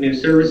basis of new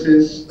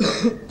services.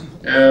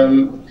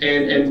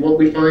 And what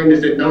we find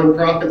is that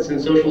nonprofits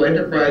and social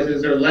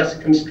enterprises are less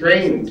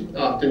constrained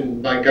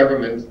often by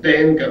governments,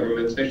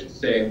 I should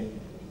say,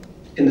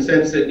 in the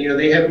sense that,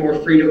 they have more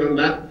freedom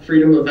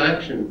of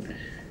action,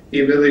 the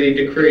ability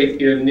to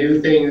create,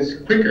 new things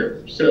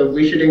quicker. So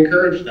we should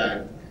encourage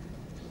that.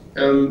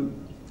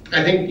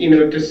 I think,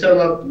 to sum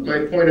up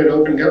my point on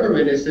open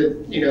government is that,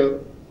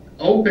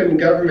 open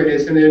government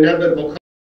is an inevitable